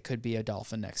somebody that could be a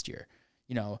Dolphin next year.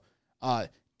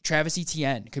 Travis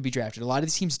Etienne could be drafted. A lot of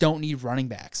these teams don't need running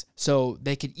backs, so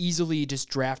they could easily just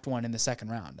draft one in the second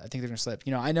round. I think they're going to slip.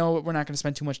 I know we're not going to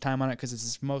spend too much time on it because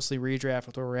it's mostly redraft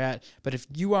with where we're at, but if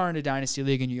you are in a Dynasty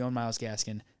League and you own Myles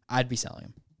Gaskin, I'd be selling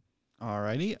him.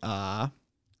 alrighty.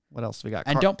 What else we got?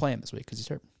 And don't play him this week because he's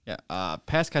hurt. Yeah.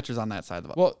 Pass catchers on that side of the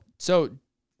ball. Well, so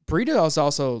Breida is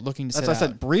also looking to That's sit what I said.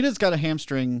 out. Breida's got a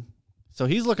hamstring, so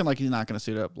he's looking like he's not going to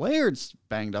suit up. Laird's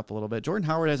banged up a little bit. Jordan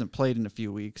Howard hasn't played in a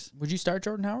few weeks. Would you start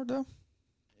Jordan Howard, though?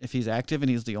 If he's active and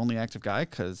he's the only active guy,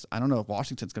 because I don't know if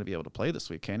Washington's going to be able to play this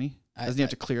week, can he? Doesn't he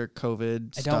have to clear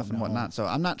COVID stuff and whatnot? So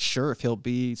I'm not sure if he'll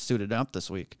be suited up this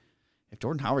week. If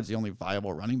Jordan Howard's the only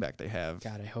viable running back they have.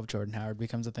 God, I hope Jordan Howard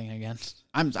becomes a thing again.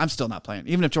 I'm still not playing.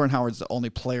 Even if Jordan Howard's the only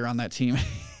player on that team,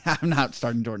 I'm not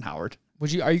starting Jordan Howard. Are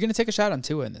you going to take a shot on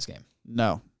Tua in this game?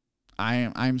 No.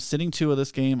 I'm sitting Tua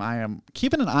this game. I am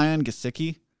keeping an eye on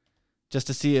Gesicki just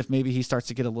to see if maybe he starts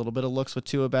to get a little bit of looks with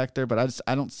Tua back there, but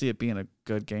I don't see it being a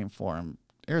good game for him.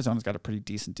 Arizona's got a pretty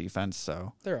decent defense,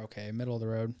 so They're okay, middle of the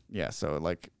road. yeah, so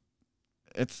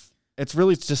it's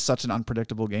really just such an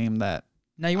unpredictable game that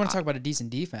Now you want to talk about a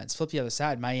decent defense. Flip the other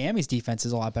side. Miami's defense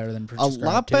is a lot better than a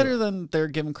lot better than they're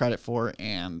given credit for,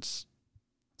 and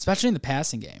especially in the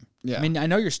passing game. yeah. I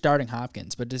know you're starting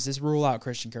Hopkins, but does this rule out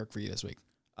Christian Kirk for you this week?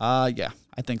 Yeah,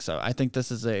 I think so. I think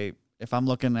this is if I'm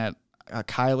looking at a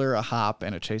Kyler, a Hop,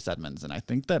 and a Chase Edmonds, and I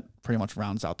think that pretty much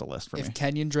rounds out the list for me. If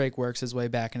Kenyon Drake works his way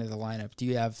back into the lineup,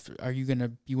 are you going to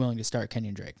be willing to start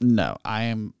Kenyon Drake? No, I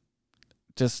am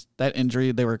just that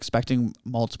injury. They were expecting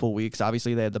multiple weeks.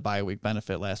 Obviously, they had the bye week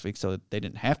benefit last week, so they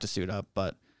didn't have to suit up.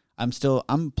 But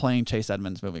I'm playing Chase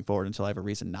Edmonds moving forward until I have a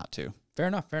reason not to. Fair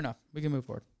enough. We can move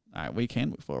forward. All right, we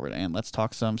can move forward, and let's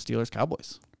talk some Steelers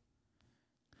Cowboys.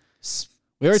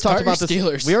 We already talked about this.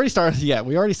 Steelers. We already started. Yeah,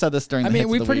 we already said this during. The hits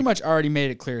we of the pretty week. much already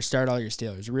made it clear. Start all your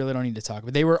Steelers. You really don't need to talk,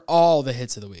 but they were all the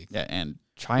hits of the week. Yeah, and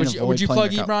trying to Would you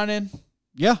plug playing Ebron in?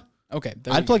 Yeah. Okay,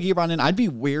 I'd plug Ebron in. I'd be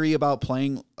wary about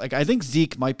playing. I think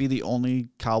Zeke might be the only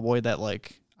Cowboy that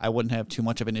I wouldn't have too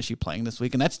much of an issue playing this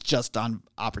week, and that's just on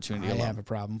opportunity I alone. have a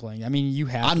problem playing. I mean, you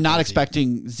have. I'm not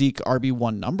expecting Zeke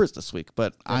RB1 numbers this week,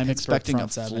 but I'm Pittsburgh expecting a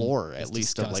front seven floor is at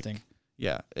least disgusting.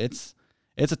 of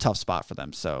it's a tough spot for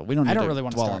them. So we don't. Need I don't to really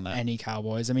want to dwell start on that. any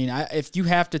Cowboys. I mean, if you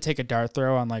have to take a dart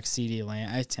throw on like CD Lamb,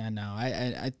 I tend no.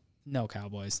 I no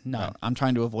Cowboys. No. No, I'm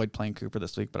trying to avoid playing Cooper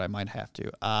this week, but I might have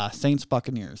to. Saints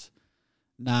Buccaneers.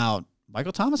 Now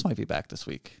Michael Thomas might be back this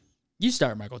week. You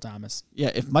start Michael Thomas. Yeah,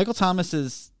 if Michael Thomas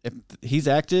if he's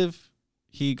active,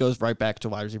 he goes right back to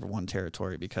wide receiver 1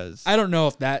 territory because I don't know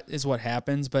if that is what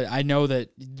happens, but I know that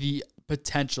the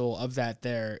potential of that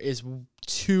there is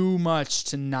too much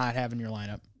to not have in your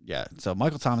lineup. yeah, so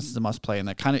Michael Thomas is a must play, and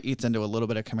that kind of eats into a little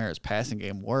bit of Kamara's passing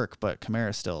game work, but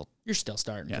Kamara's still You're still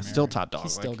starting. Yeah, Kamara. still top dog,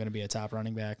 He's like- still going to be a top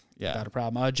running back. Yeah. Without a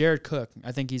problem. Jared Cook,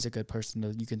 I think he's a good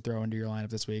person you can throw into your lineup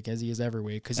this week, as he is every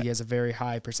week, because he has a very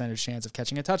high percentage chance of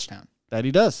catching a touchdown. that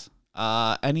he does.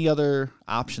 Any other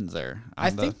options there? On I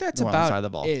the think that's New Orleans about side of the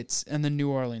ball. it on the New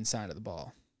Orleans side of the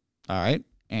ball. All right,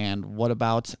 and what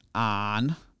about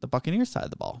on the Buccaneers side of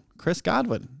the ball? Chris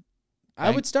Godwin. I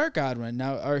would start Godwin.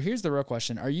 Now, or here's the real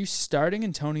question. Are you starting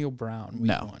Antonio Brown week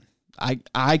No. 1?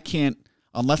 I can't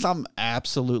unless I'm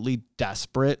absolutely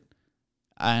desperate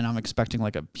and I'm expecting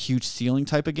like a huge ceiling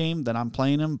type of game, then I'm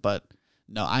playing him. But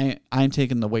no, I'm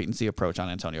taking the wait and see approach on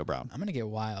Antonio Brown. I'm going to get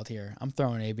wild here. I'm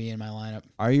throwing AB in my lineup.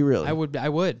 Are you really? I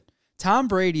would. Tom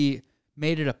Brady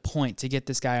made it a point to get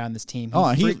this guy on this team.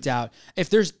 He freaked out. If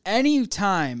there's any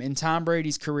time in Tom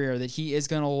Brady's career that he is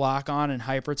going to lock on and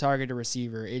hyper target a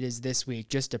receiver, it is this week,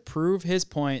 just to prove his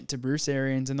point to Bruce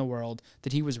Arians and the world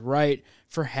that he was right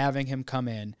for having him come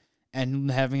in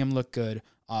and having him look good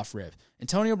off rip.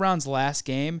 Antonio Brown's last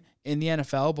game in the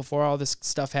NFL before all this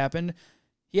stuff happened,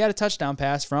 he had a touchdown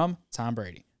pass from Tom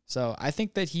Brady. So I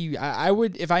think that I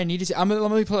would, if I needed to,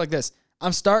 let me put it like this.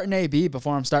 I'm starting AB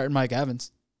before I'm starting Mike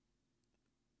Evans.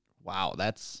 Wow,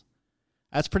 that's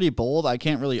pretty bold. I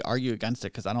can't really argue against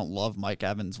it because I don't love Mike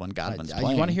Evans when Godwin's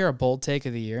playing. You want to hear a bold take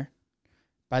of the year?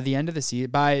 By the end of the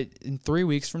season, in 3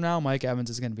 weeks from now, Mike Evans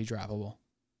is going to be droppable.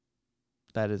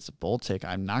 That is a bold take.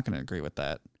 I'm not going to agree with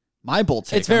that. My bold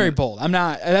take. It's very bold. I'm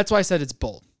not. That's why I said it's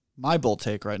bold. My bold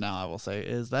take right now, I will say,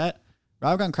 is that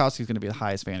Rob Gronkowski is going to be the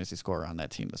highest fantasy scorer on that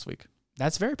team this week.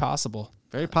 That's very possible.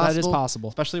 Very possible. That is possible.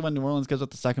 Especially when New Orleans gives up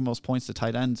the second most points to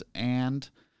tight ends, and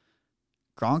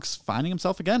Gronk's finding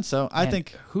himself again. So I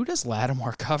think, who does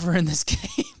Lattimore cover in this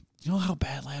game? you know how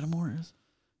bad Lattimore is?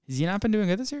 Has he not been doing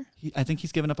good this year? I think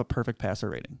he's given up a perfect passer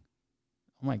rating.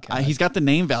 Oh my God. He's got the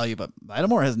name value, but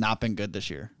Lattimore has not been good this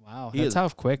year. Wow. He That's is how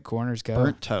quick corners go.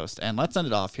 Burnt toast. And let's end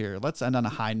it off here. Let's end on a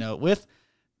high note with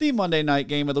the Monday night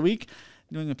game of the week,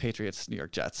 New England Patriots, New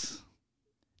York Jets.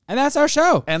 And that's our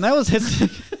show. And that was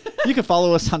You can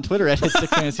follow us on Twitter at Hitstick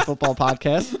Fantasy Football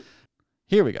Podcast.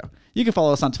 Here we go. You can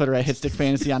follow us on Twitter at Hitstick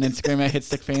Fantasy, on Instagram at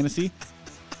Hitstick Fantasy.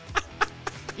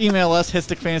 Email us,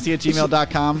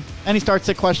 hitstickfantasy@gmail.com. Any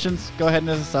start-sit questions, go ahead and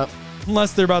hit us up.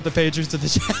 Unless they're about the Patriots or the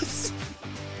Jets.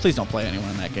 Please don't play anyone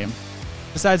in that game.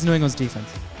 Besides New England's defense.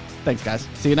 Thanks, guys.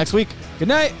 See you next week. Good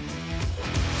night.